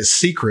something that is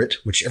secret,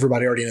 which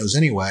everybody already knows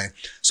anyway,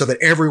 so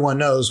that everyone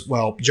knows,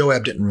 well,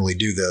 Joab didn't really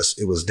do this.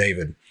 It was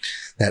David.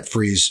 That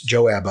frees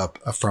Joab up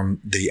from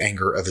the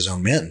anger of his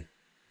own men.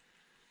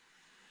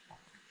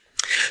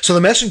 So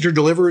the messenger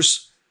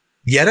delivers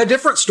yet a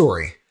different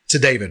story to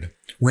David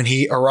when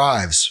he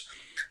arrives,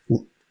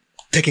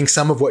 taking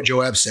some of what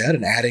Joab said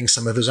and adding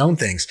some of his own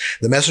things.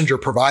 The messenger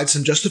provides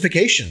some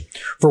justification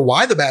for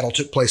why the battle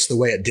took place the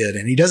way it did,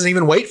 and he doesn't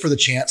even wait for the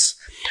chance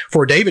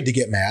for David to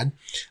get mad.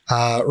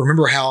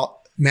 Remember how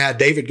mad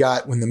David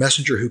got when the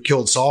messenger who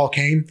killed Saul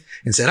came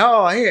and said,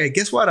 "Oh, hey,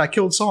 guess what? I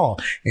killed Saul."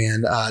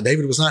 And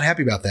David was not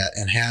happy about that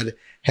and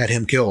had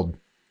him killed.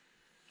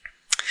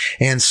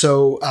 And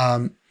so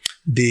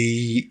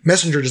the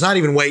messenger does not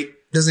even wait,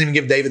 doesn't even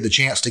give David the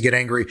chance to get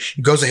angry.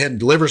 He goes ahead and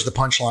delivers the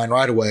punchline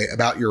right away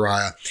about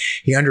Uriah.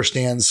 He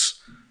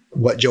understands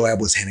what Joab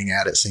was hinting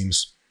at, it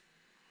seems.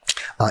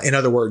 In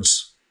other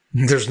words,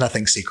 there's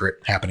nothing secret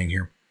happening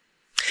here.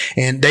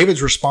 And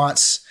David's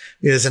response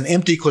is an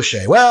empty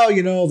cliche. Well,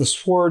 the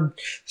sword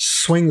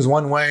swings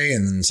one way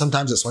and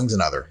sometimes it swings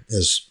another,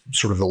 is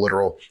sort of the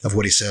literal of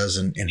what he says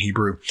in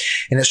Hebrew.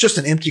 And it's just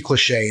an empty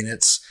cliche, and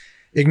it's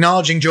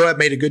acknowledging Joab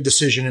made a good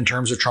decision in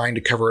terms of trying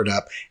to cover it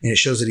up. And it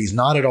shows that he's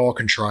not at all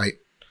contrite,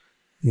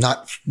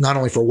 not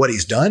only for what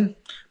he's done,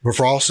 but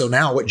for also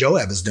now what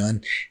Joab has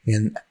done,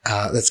 and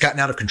that's gotten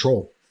out of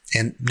control.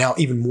 And now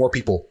even more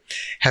people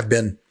have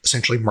been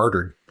essentially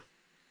murdered.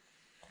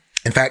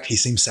 In fact, he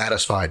seems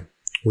satisfied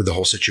with the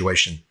whole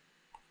situation.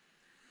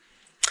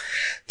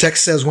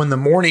 Text says, when the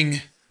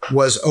mourning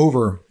was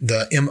over,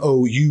 the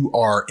mourning,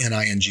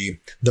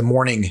 the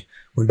mourning,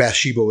 when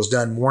Bathsheba was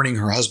done mourning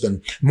her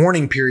husband,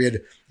 mourning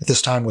period at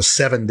this time was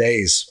 7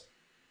 days.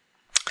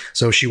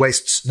 So she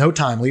wastes no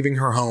time leaving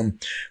her home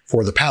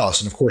for the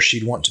palace. And of course,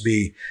 she'd want to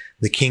be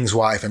the king's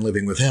wife and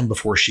living with him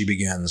before she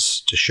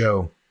begins to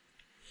show.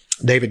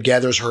 David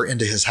gathers her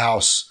into his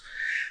house.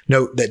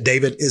 Note that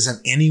David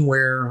isn't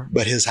anywhere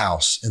but his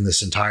house in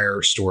this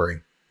entire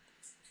story.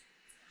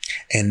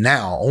 And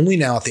now, only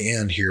now at the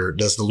end here,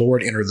 does the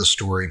Lord enter the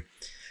story.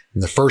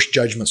 And the first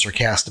judgments are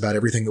cast about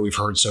everything that we've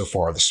heard so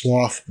far. The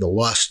sloth, the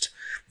lust,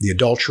 the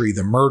adultery,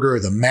 the murder,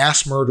 the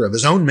mass murder of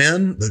his own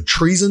men, the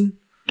treason,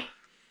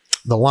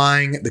 the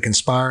lying, the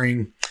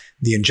conspiring,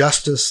 the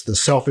injustice, the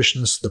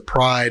selfishness, the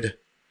pride.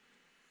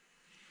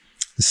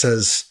 It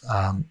says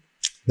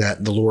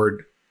that the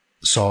Lord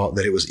saw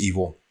that it was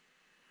evil.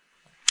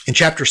 In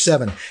chapter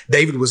 7,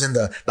 David was in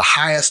the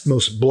highest,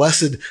 most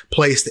blessed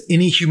place that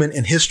any human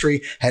in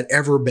history had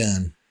ever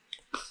been.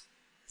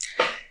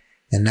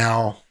 And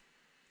now,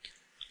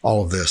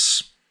 all of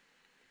this.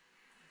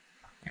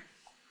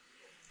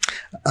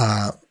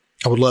 I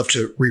would love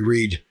to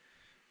reread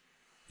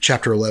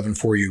chapter 11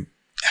 for you,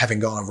 having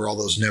gone over all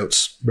those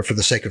notes. But for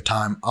the sake of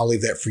time, I'll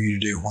leave that for you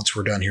to do once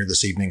we're done here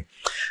this evening.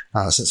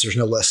 Since there's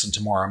no lesson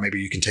tomorrow, maybe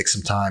you can take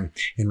some time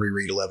and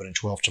reread 11 and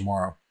 12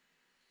 tomorrow.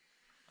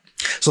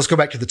 So let's go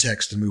back to the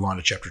text and move on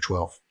to chapter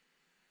 12.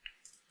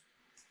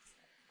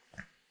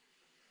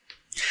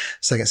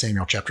 2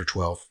 Samuel chapter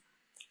 12.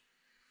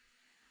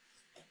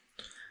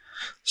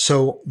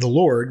 So the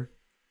Lord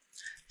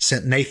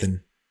sent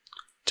Nathan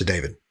to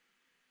David.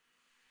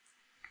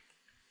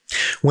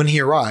 When he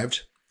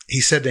arrived,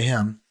 he said to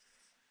him,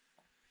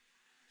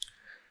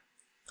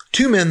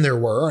 2 men there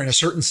were in a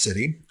certain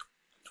city,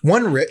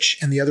 one rich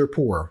and the other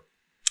poor.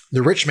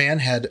 The rich man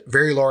had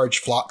very large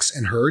flocks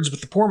and herds,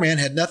 but the poor man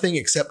had nothing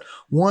except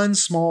one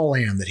small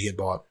lamb that he had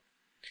bought.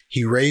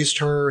 He raised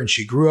her, and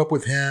she grew up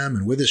with him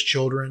and with his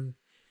children.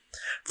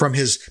 From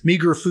his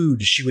meager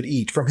food she would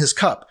eat, from his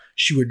cup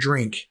she would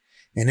drink,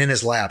 and in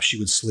his lap she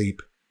would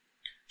sleep.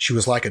 She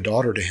was like a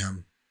daughter to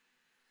him.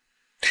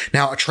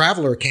 Now a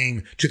traveler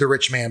came to the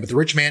rich man, but the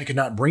rich man could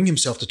not bring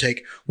himself to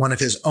take one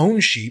of his own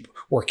sheep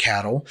or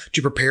cattle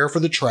to prepare for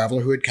the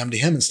traveler who had come to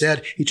him.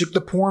 Instead, he took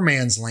the poor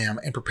man's lamb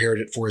and prepared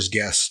it for his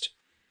guest.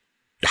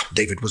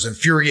 David was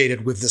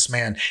infuriated with this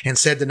man and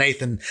said to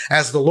Nathan,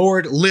 "As the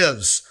Lord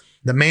lives,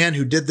 the man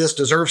who did this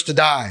deserves to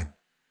die.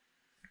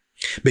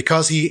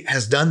 Because he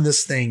has done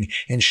this thing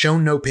and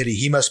shown no pity,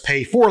 he must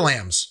pay 4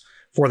 lambs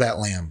for that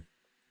lamb."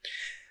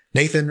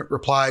 Nathan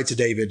replied to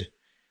David,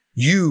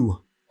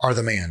 "You are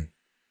the man.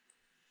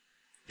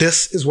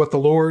 This is what the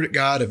Lord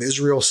God of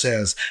Israel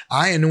says.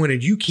 I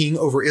anointed you king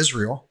over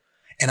Israel,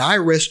 and I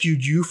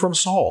rescued you from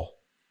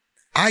Saul.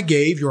 I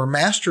gave your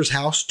master's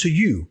house to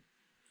you,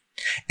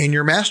 and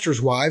your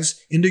master's wives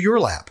into your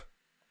lap.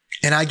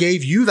 And I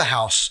gave you the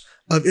house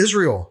of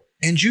Israel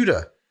and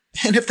Judah.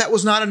 And if that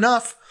was not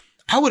enough,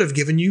 I would have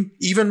given you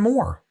even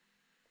more.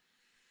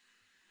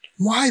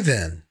 Why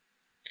then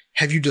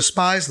have you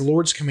despised the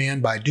Lord's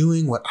command by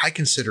doing what I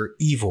consider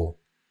evil?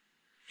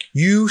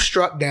 You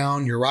struck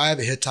down Uriah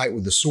the Hittite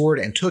with the sword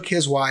and took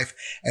his wife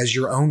as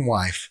your own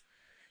wife.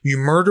 You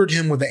murdered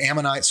him with the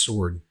Ammonite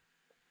sword.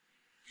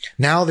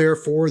 Now,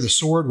 therefore, the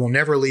sword will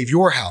never leave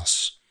your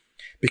house,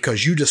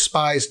 because you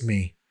despised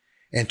me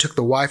and took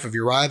the wife of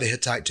Uriah the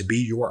Hittite to be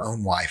your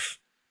own wife.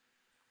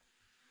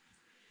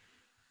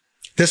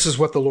 This is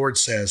what the Lord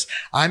says.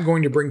 I'm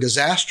going to bring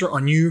disaster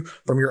on you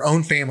from your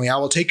own family. I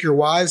will take your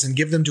wives and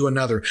give them to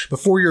another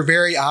before your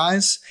very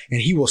eyes,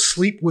 and he will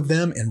sleep with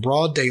them in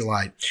broad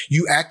daylight.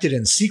 You acted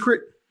in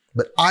secret,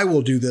 but I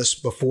will do this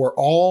before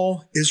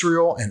all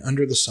Israel and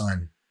under the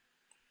sun.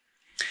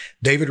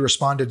 David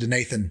responded to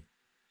Nathan,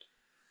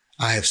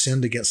 I have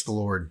sinned against the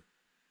Lord.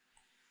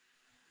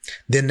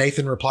 Then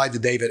Nathan replied to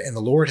David, and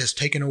the Lord has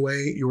taken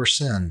away your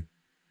sin.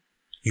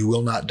 You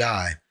will not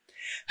die.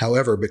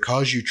 However,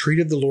 because you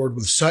treated the Lord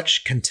with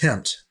such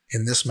contempt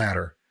in this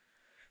matter,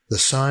 the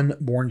son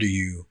born to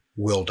you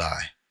will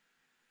die.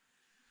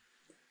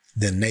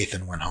 Then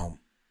Nathan went home.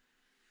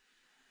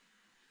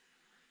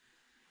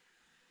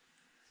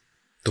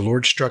 The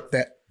Lord struck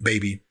that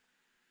baby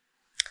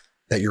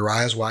that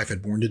Uriah's wife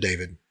had born to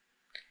David,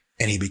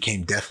 and he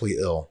became deathly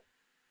ill.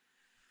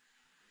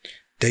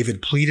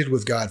 David pleaded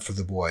with God for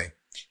the boy.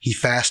 He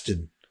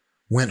fasted,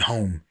 went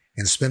home,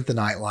 and spent the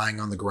night lying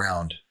on the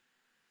ground.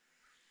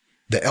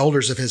 The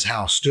elders of his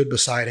house stood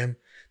beside him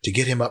to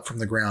get him up from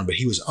the ground, but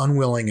he was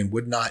unwilling and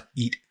would not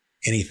eat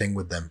anything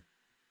with them.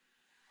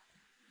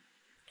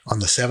 On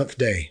the seventh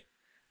day,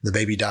 the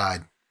baby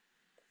died,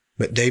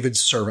 but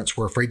David's servants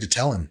were afraid to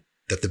tell him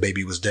that the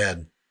baby was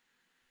dead.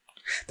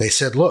 They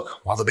said, look,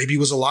 while the baby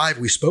was alive,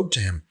 we spoke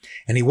to him,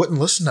 and he wouldn't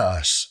listen to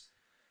us.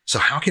 So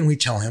how can we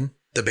tell him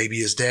the baby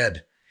is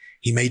dead?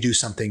 He may do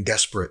something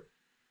desperate.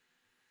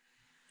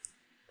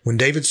 When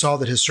David saw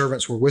that his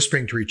servants were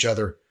whispering to each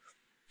other,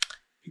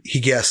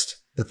 he guessed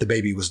that the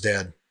baby was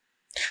dead.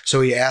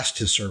 So he asked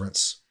his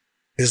servants,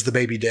 is the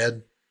baby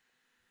dead?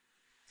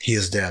 He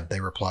is dead, they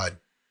replied.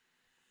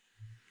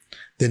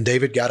 Then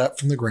David got up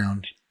from the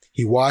ground.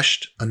 He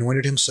washed,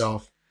 anointed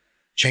himself,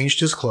 changed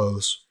his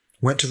clothes,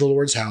 went to the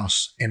Lord's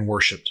house, and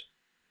worshiped.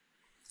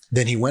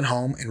 Then he went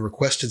home and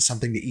requested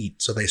something to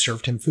eat, so they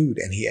served him food,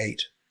 and he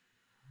ate.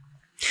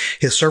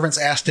 His servants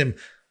asked him,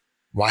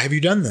 why have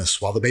you done this?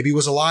 While the baby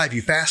was alive,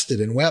 you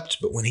fasted and wept,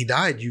 but when he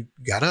died, you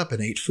got up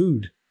and ate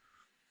food.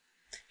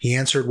 He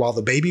answered, while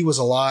the baby was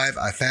alive,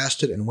 I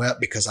fasted and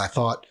wept because I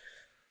thought,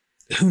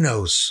 who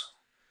knows?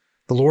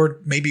 The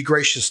Lord may be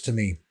gracious to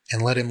me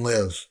and let him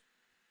live.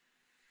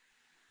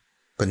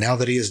 But now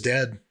that he is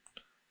dead,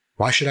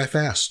 why should I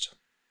fast?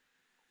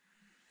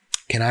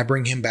 Can I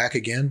bring him back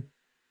again?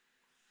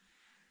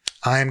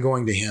 I am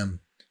going to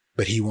him,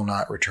 but he will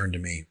not return to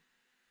me.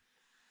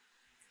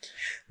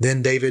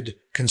 Then David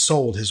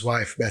consoled his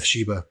wife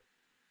Bathsheba.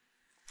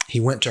 He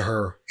went to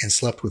her and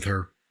slept with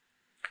her.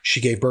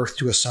 She gave birth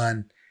to a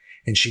son,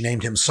 and she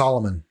named him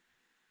Solomon.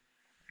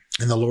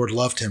 And the Lord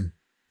loved him.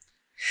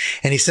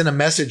 And he sent a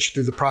message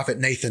through the prophet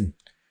Nathan.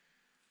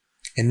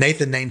 And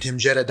Nathan named him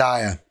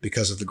Jedediah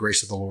because of the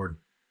grace of the Lord.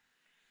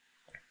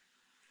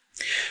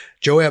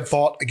 Joab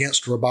fought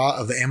against Rabbah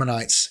of the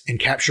Ammonites and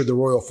captured the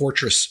royal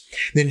fortress.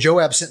 Then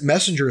Joab sent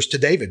messengers to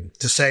David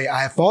to say,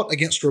 I have fought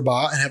against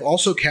Rabbah and have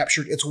also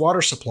captured its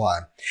water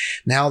supply.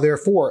 Now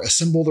therefore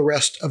assemble the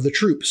rest of the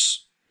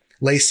troops.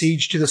 Lay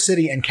siege to the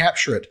city and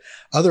capture it.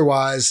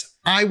 Otherwise,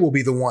 I will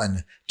be the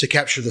one to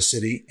capture the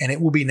city, and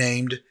it will be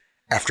named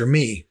after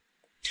me.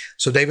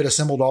 So David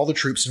assembled all the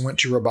troops and went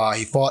to Rabbah.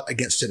 He fought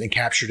against it and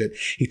captured it.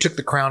 He took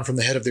the crown from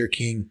the head of their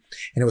king,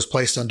 and it was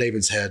placed on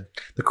David's head.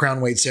 The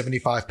crown weighed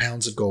 75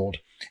 pounds of gold,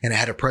 and it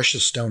had a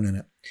precious stone in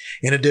it.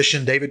 In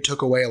addition, David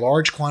took away a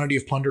large quantity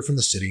of plunder from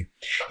the city.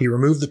 He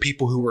removed the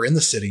people who were in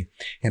the city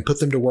and put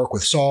them to work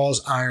with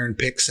saws, iron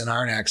picks, and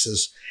iron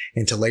axes,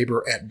 and to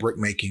labor at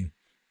brickmaking.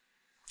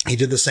 He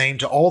did the same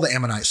to all the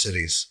Ammonite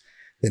cities.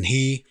 Then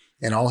he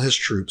and all his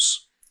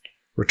troops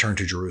returned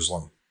to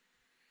Jerusalem.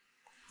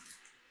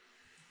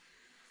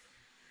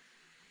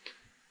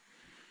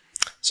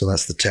 So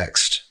that's the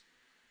text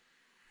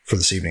for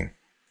this evening.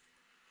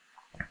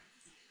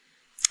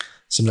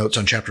 Some notes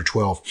on chapter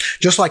 12.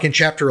 Just like in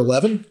chapter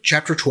 11,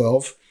 chapter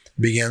 12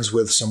 begins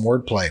with some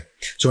wordplay.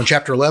 So in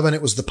chapter 11,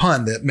 it was the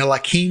pun, the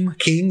Melachim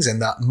kings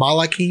and the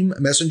Malachim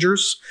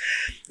messengers.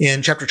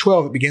 In chapter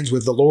 12, it begins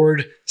with the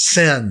Lord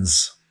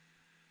sends.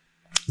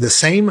 The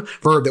same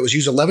verb that was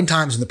used 11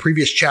 times in the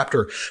previous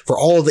chapter for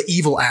all of the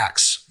evil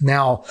acts.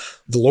 Now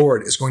the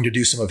Lord is going to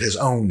do some of his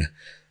own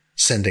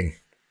sending.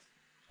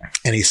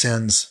 And he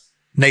sends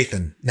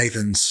Nathan.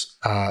 Nathan's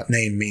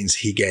name means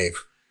he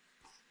gave.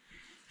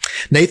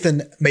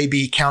 Nathan may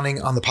be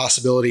counting on the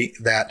possibility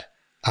that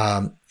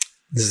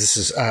this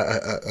is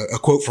a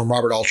quote from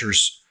Robert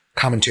Alter's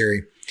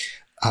commentary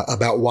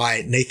about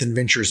why Nathan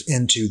ventures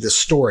into this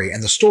story.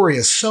 And the story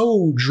is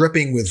so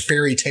dripping with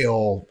fairy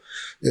tale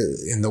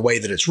in the way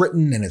that it's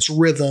written and its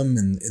rhythm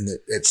and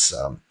it's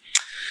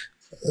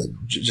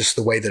just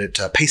the way that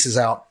it paces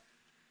out.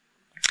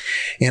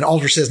 And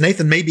Alter says,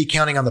 Nathan may be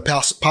counting on the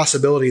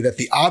possibility that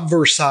the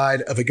obverse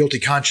side of a guilty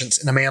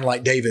conscience in a man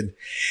like David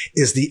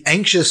is the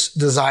anxious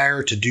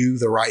desire to do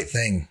the right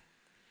thing.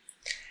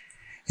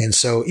 And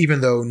so even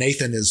though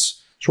Nathan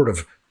is sort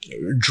of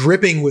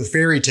dripping with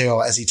fairy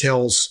tale as he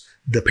tells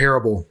the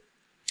parable,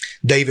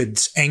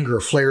 David's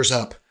anger flares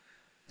up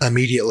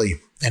immediately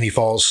and he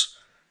falls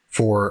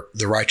for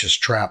the righteous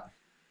trap.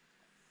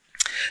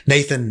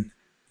 Nathan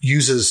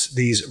uses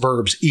these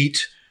verbs,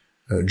 eat,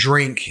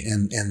 drink,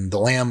 and the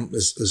lamb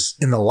is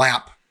in the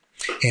lap.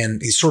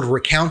 And he's sort of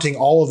recounting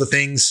all of the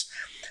things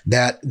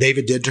that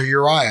David did to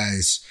Uriah.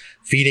 He's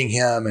feeding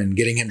him and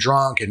getting him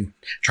drunk and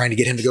trying to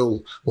get him to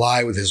go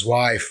lie with his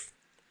wife.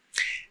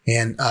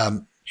 And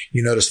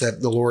you notice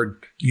that the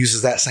Lord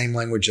uses that same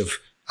language of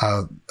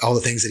all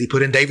the things that he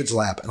put in David's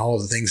lap and all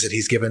of the things that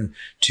he's given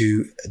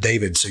to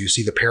David. So you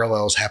see the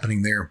parallels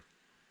happening there.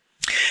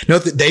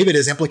 Note that David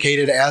is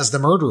implicated as the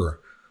murderer,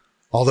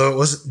 although it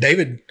wasn't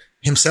David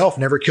himself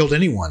never killed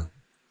anyone,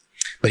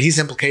 but he's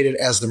implicated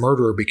as the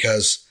murderer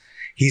because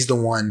he's the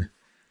one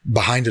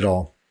behind it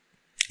all,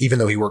 even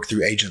though he worked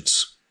through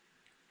agents.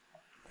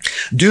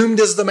 Doomed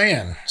is the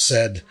man,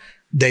 said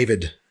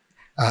David,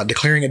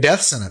 declaring a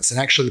death sentence. And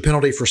actually the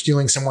penalty for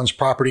stealing someone's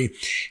property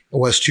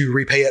was to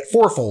repay it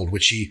fourfold,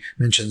 which he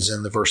mentions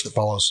in the verse that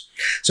follows.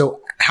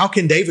 So how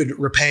can David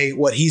repay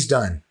what he's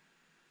done?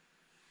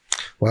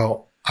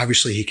 Well,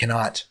 obviously he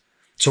cannot.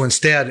 So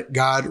instead,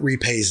 God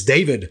repays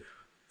David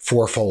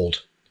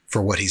fourfold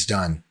for what he's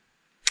done.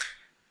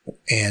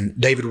 And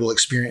David will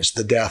experience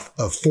the death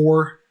of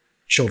 4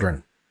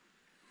 children.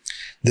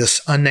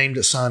 This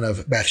unnamed son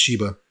of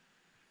Bathsheba,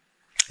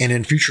 and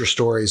in future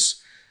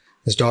stories,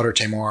 his daughter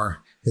Tamar,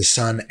 his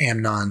son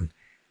Amnon,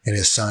 and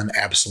his son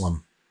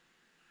Absalom.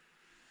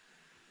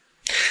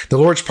 The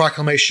Lord's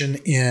proclamation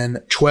in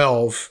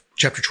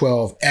chapter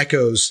 12,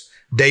 echoes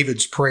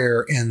David's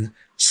prayer in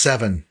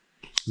 7.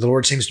 The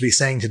Lord seems to be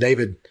saying to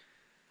David,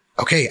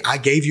 okay, I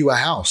gave you a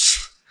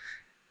house,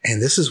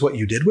 and this is what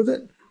you did with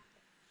it?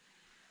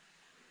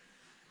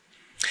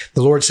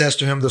 The Lord says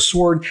to him, the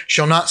sword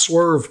shall not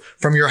swerve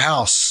from your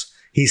house.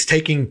 He's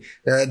taking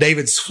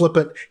David's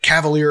flippant,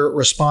 cavalier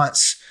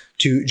response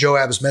to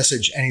Joab's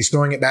message, and he's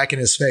throwing it back in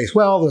his face.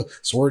 Well, the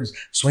sword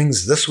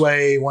swings this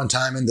way one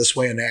time and this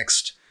way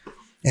next.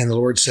 And the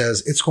Lord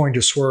says, it's going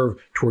to swerve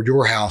toward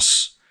your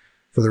house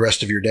for the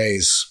rest of your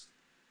days.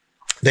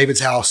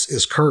 David's house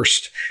is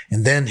cursed,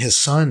 and then his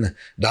son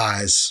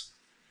dies.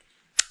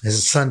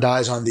 His son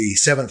dies on the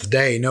 7th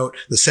day. Note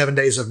the 7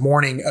 days of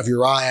mourning of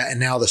Uriah and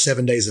now the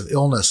 7 days of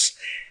illness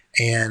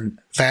and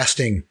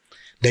fasting.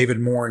 David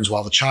mourns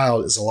while the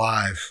child is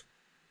alive.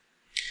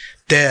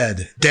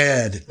 Dead,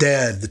 dead,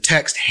 dead. The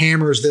text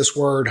hammers this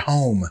word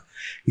home.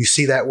 You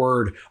see that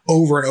word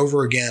over and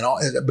over again.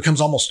 It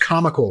becomes almost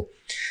comical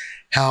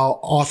how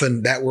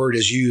often that word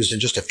is used in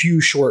just a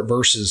few short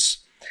verses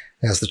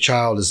as the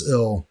child is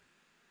ill.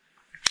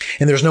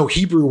 And there's no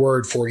Hebrew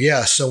word for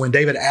yes. So when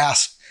David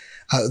asked,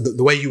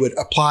 the way you would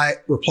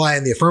reply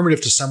in the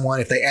affirmative to someone,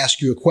 if they ask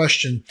you a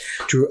question,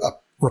 to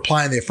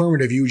reply in the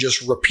affirmative, you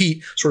just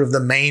repeat sort of the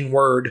main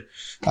word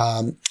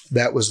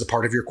that was the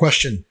part of your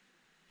question.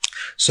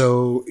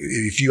 So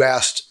if you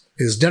asked,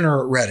 is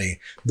dinner ready?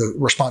 The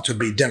response would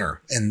be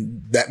dinner.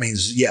 And that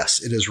means, yes,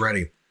 it is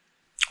ready.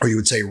 Or you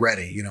would say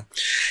ready,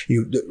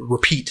 you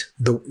repeat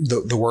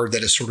the word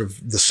that is sort of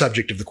the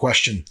subject of the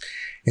question.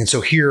 And so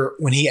here,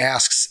 when he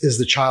asks, is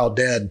the child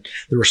dead?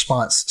 The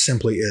response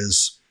simply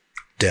is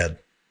dead.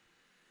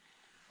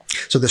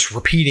 So this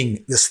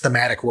repeating, this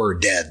thematic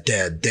word, dead,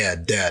 dead,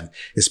 dead, dead,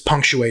 is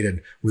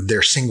punctuated with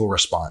their single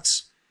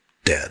response,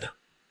 dead.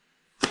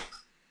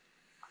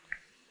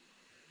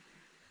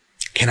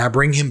 Can I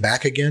bring him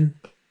back again?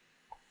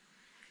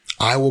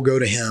 I will go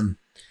to him,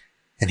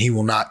 and he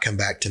will not come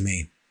back to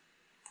me.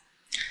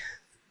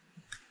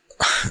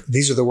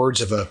 These are the words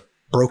of a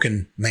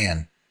broken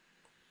man.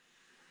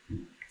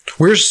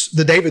 Where's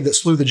the David that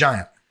slew the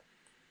giant?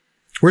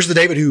 Where's the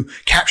David who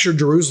captured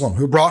Jerusalem,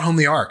 who brought home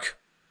the ark,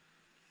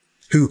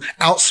 who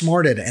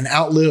outsmarted and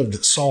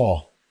outlived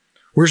Saul?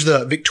 Where's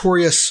the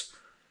victorious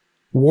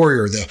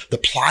warrior, the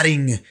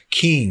plotting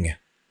king?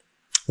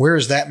 Where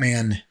is that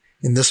man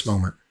in this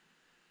moment?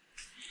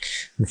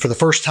 And for the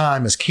first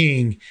time as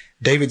king,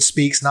 David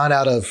speaks not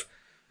out of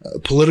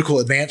political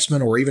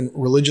advancement or even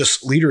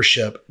religious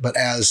leadership, but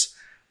as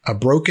a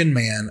broken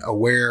man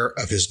aware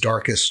of his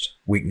darkest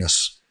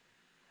weakness.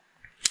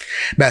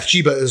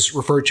 Bathsheba is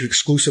referred to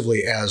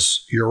exclusively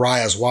as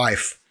Uriah's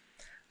wife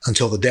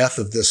until the death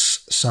of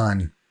this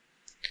son,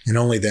 and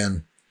only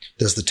then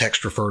does the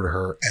text refer to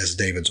her as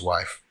David's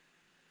wife.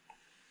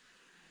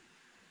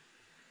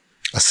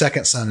 A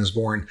second son is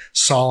born,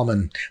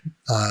 Solomon.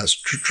 It's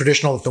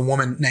traditional that the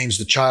woman names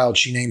the child.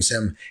 She names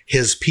him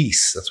his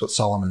peace. That's what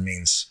Solomon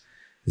means,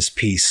 his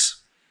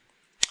peace.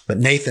 But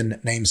Nathan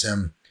names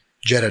him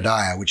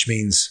Jedediah, which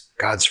means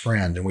God's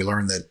friend. And we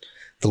learn that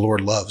the Lord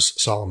loves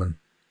Solomon.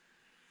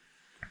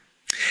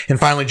 And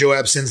finally,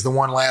 Joab sends the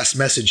one last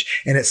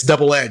message, and it's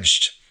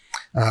double-edged.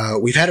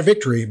 We've had a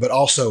victory, but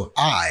also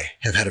I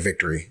have had a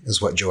victory,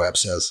 is what Joab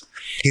says.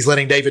 He's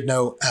letting David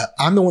know,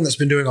 I'm the one that's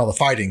been doing all the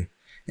fighting,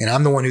 and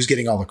I'm the one who's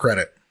getting all the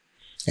credit.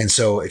 And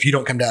so if you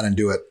don't come down and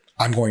do it,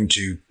 I'm going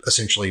to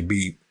essentially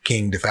be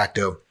king de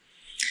facto.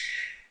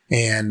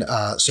 And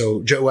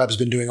so Joab's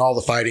been doing all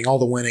the fighting, all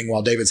the winning,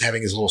 while David's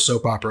having his little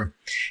soap opera.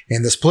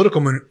 And this political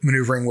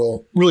maneuvering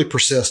will really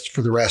persist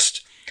for the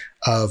rest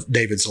of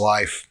David's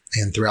life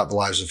and throughout the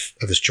lives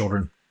of his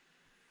children.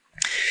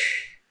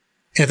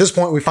 And at this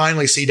point, we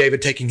finally see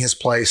David taking his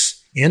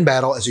place in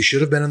battle as he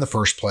should have been in the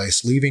first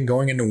place, leaving,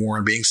 going into war,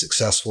 and being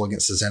successful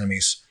against his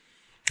enemies,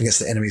 against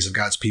the enemies of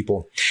God's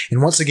people.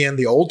 And once again,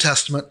 the Old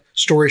Testament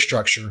story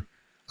structure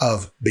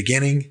of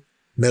beginning,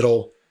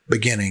 middle,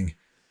 beginning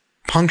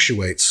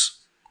punctuates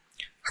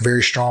a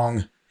very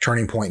strong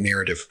turning point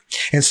narrative.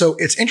 And so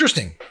it's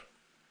interesting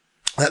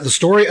that the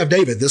story of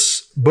David,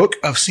 this book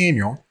of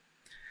Samuel,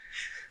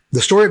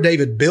 the story of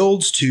David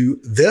builds to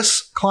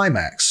this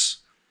climax.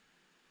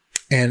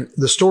 And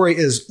the story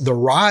is the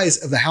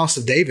rise of the house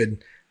of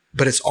David,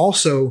 but it's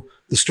also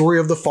the story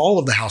of the fall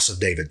of the house of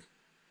David.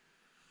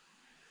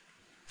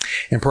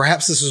 And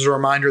perhaps this is a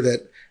reminder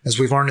that, as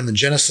we've learned in the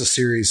Genesis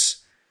series,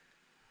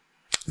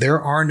 there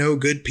are no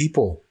good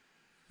people,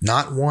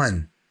 not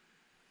one.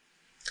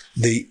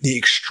 The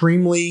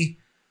extremely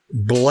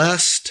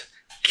blessed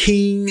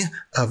king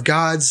of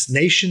God's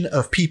nation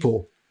of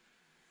people,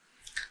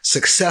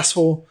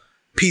 successful,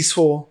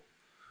 peaceful,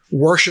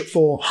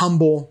 worshipful,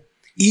 humble,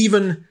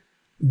 even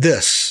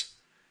this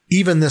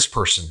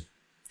person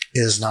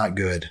is not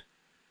good.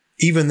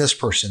 Even this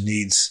person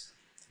needs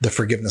the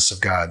forgiveness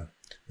of God.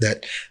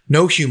 That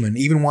no human,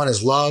 even one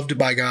as loved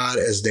by God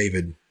as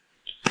David,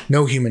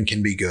 no human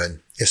can be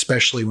good,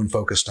 especially when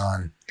focused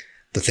on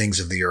the things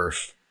of the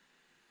earth.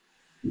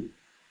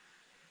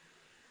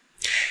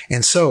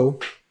 And so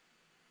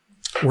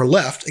we're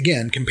left,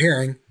 again,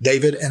 comparing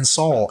David and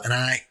Saul. And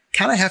I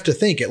kind of have to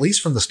think, at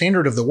least from the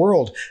standard of the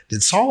world,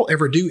 did Saul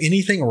ever do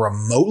anything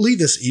remotely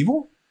this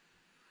evil?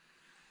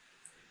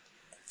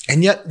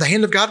 And yet the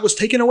hand of God was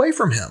taken away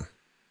from him.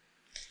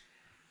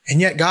 And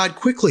yet God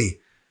quickly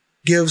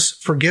gives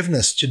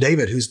forgiveness to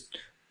David, who's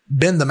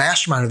been the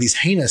mastermind of these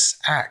heinous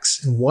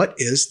acts. And what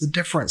is the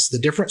difference? The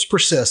difference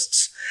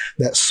persists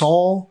that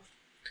Saul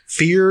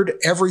feared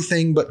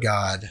everything but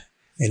God,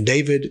 and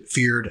David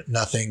feared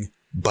nothing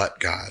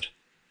but God.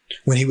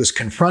 When he was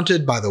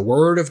confronted by the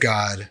word of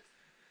God,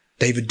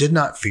 David did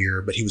not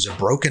fear, but he was a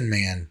broken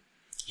man.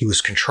 He was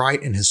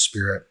contrite in his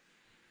spirit.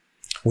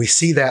 We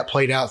see that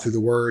played out through the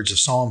words of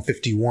Psalm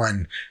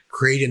 51,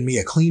 "Create in me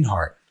a clean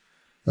heart,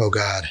 O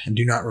God, and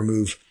do not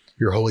remove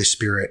your Holy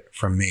Spirit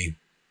from me."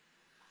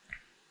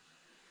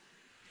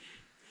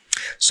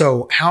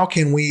 So how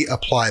can we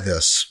apply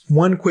this?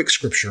 One quick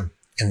scripture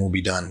and we'll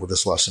be done with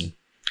this lesson.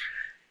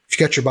 If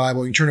you got your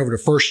Bible, you can turn over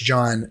to 1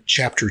 John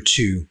chapter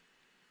 2,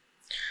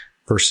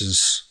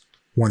 verses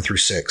 1 through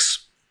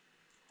 6.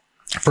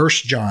 1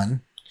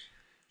 John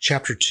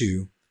chapter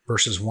 2,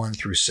 verses 1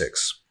 through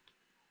 6.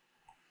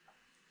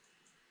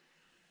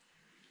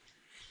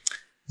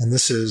 And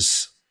this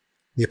is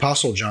the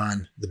Apostle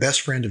John, the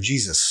best friend of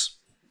Jesus,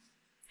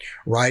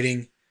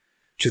 writing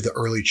to the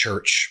early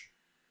church,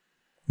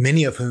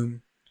 many of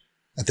whom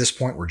at this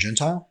point were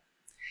Gentile,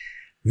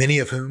 many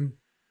of whom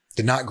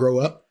did not grow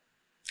up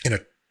in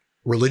a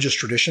religious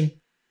tradition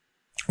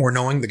or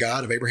knowing the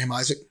God of Abraham,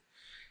 Isaac,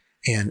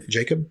 and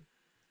Jacob,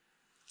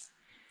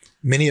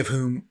 many of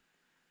whom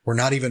were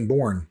not even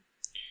born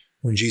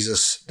when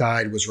Jesus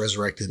died, was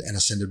resurrected, and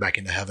ascended back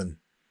into heaven.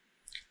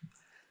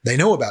 They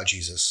know about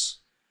Jesus,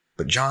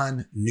 but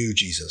John knew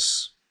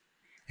Jesus.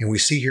 And we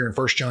see here in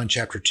 1 John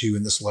chapter 2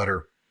 in this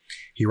letter,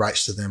 he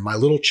writes to them, "My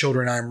little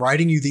children, I am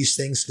writing you these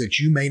things so that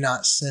you may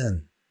not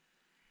sin.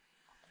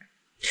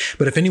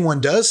 But if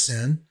anyone does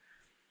sin,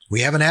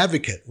 we have an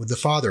advocate with the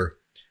Father,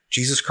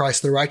 Jesus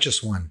Christ, the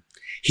righteous one.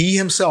 He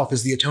himself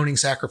is the atoning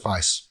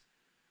sacrifice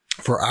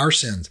for our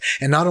sins,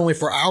 and not only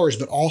for ours,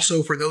 but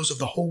also for those of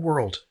the whole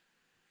world.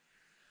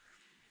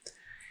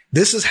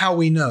 This is how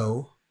we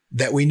know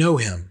that we know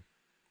him.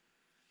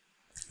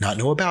 Not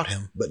know about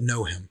him, but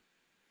know him,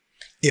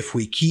 if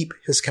we keep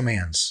his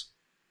commands.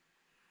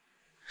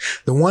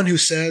 The one who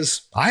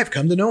says, 'I have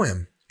come to know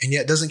him,' and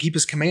yet doesn't keep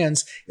his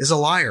commands is a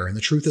liar, and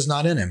the truth is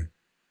not in him.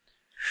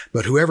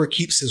 But whoever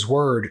keeps his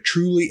word,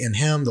 truly in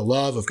him the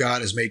love of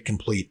God is made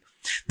complete.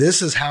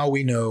 This is how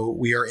we know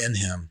we are in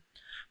him.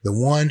 The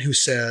one who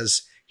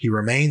says he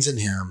remains in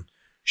him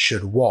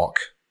should walk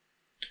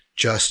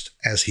just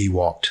as he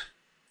walked."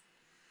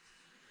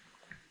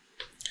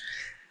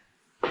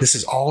 This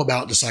is all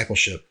about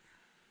discipleship.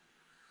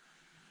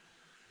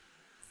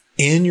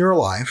 In your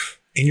life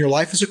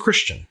as a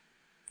Christian,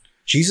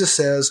 Jesus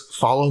says,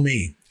 "Follow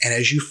me." And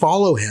as you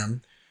follow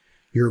him,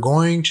 you're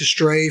going to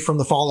stray from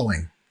the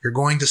following. You're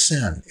going to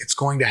sin. It's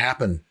going to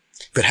happen.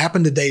 If it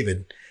happened to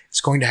David,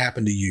 it's going to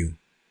happen to you.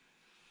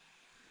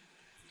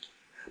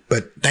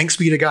 But thanks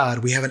be to God,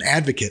 we have an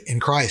advocate in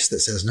Christ that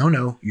says,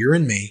 no, you're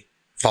in me.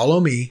 Follow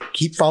me.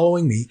 Keep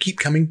following me. Keep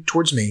coming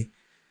towards me.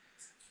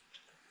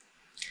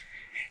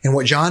 And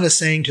what John is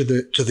saying to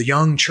the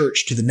young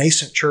church, to the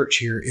nascent church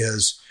here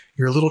is,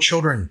 you're little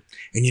children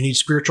and you need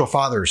spiritual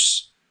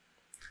fathers.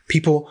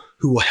 People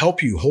who will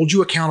help you, hold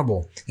you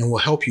accountable, and will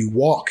help you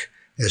walk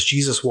as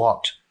Jesus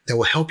walked. That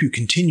will help you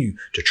continue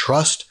to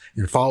trust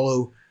and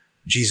follow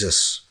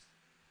Jesus.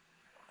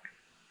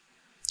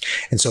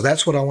 And so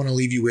that's what I want to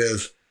leave you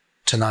with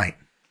tonight.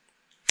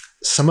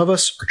 Some of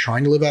us are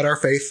trying to live out our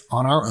faith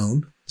on our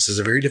own. This is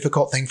a very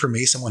difficult thing for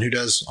me, someone who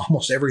does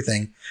almost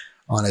everything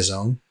on his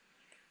own.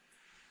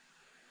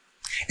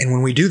 And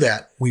when we do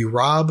that, we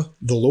rob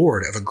the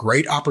Lord of a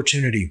great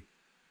opportunity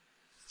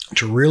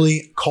to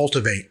really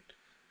cultivate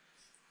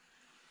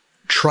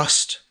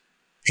trust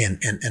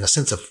and a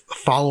sense of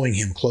following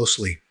him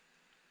closely.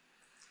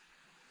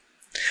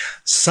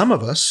 Some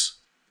of us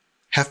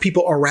have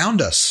people around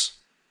us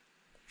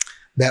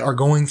that are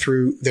going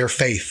through their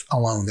faith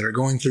alone, that are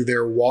going through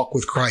their walk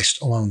with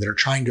Christ alone, that are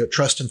trying to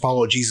trust and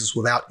follow Jesus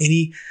without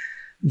any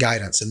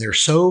guidance. And they're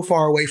so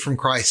far away from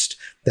Christ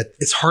that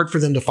it's hard for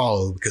them to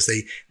follow because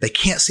they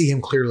can't see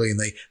him clearly and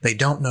they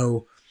don't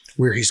know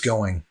where he's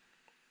going.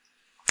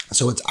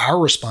 So it's our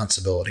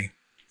responsibility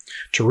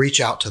to reach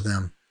out to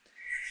them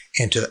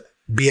and to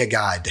be a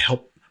guide to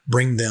help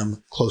bring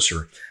them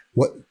closer.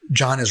 What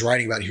John is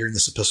writing about here in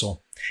this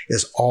epistle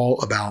is all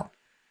about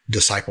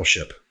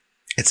discipleship.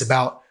 It's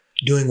about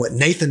doing what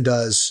Nathan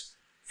does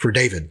for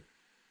David.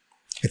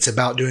 It's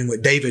about doing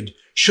what David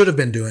should have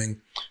been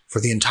doing for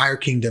the entire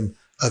kingdom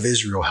of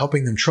Israel,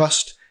 helping them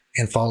trust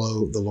and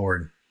follow the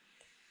Lord.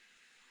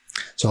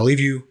 So I'll leave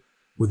you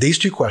with these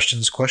two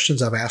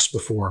questions I've asked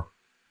before.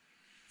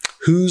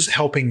 Who's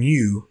helping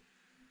you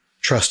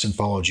trust and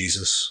follow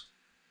Jesus?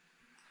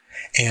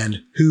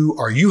 And who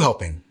are you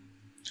helping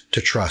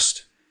to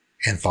trust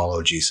and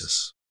follow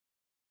Jesus?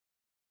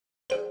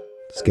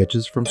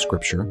 Sketches from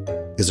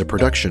Scripture is a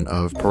production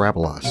of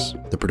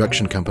Parabolas, the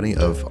production company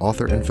of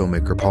author and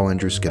filmmaker Paul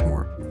Andrew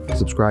Skidmore.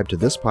 Subscribe to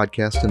this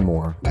podcast and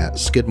more at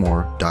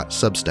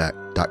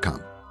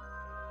skidmore.substack.com.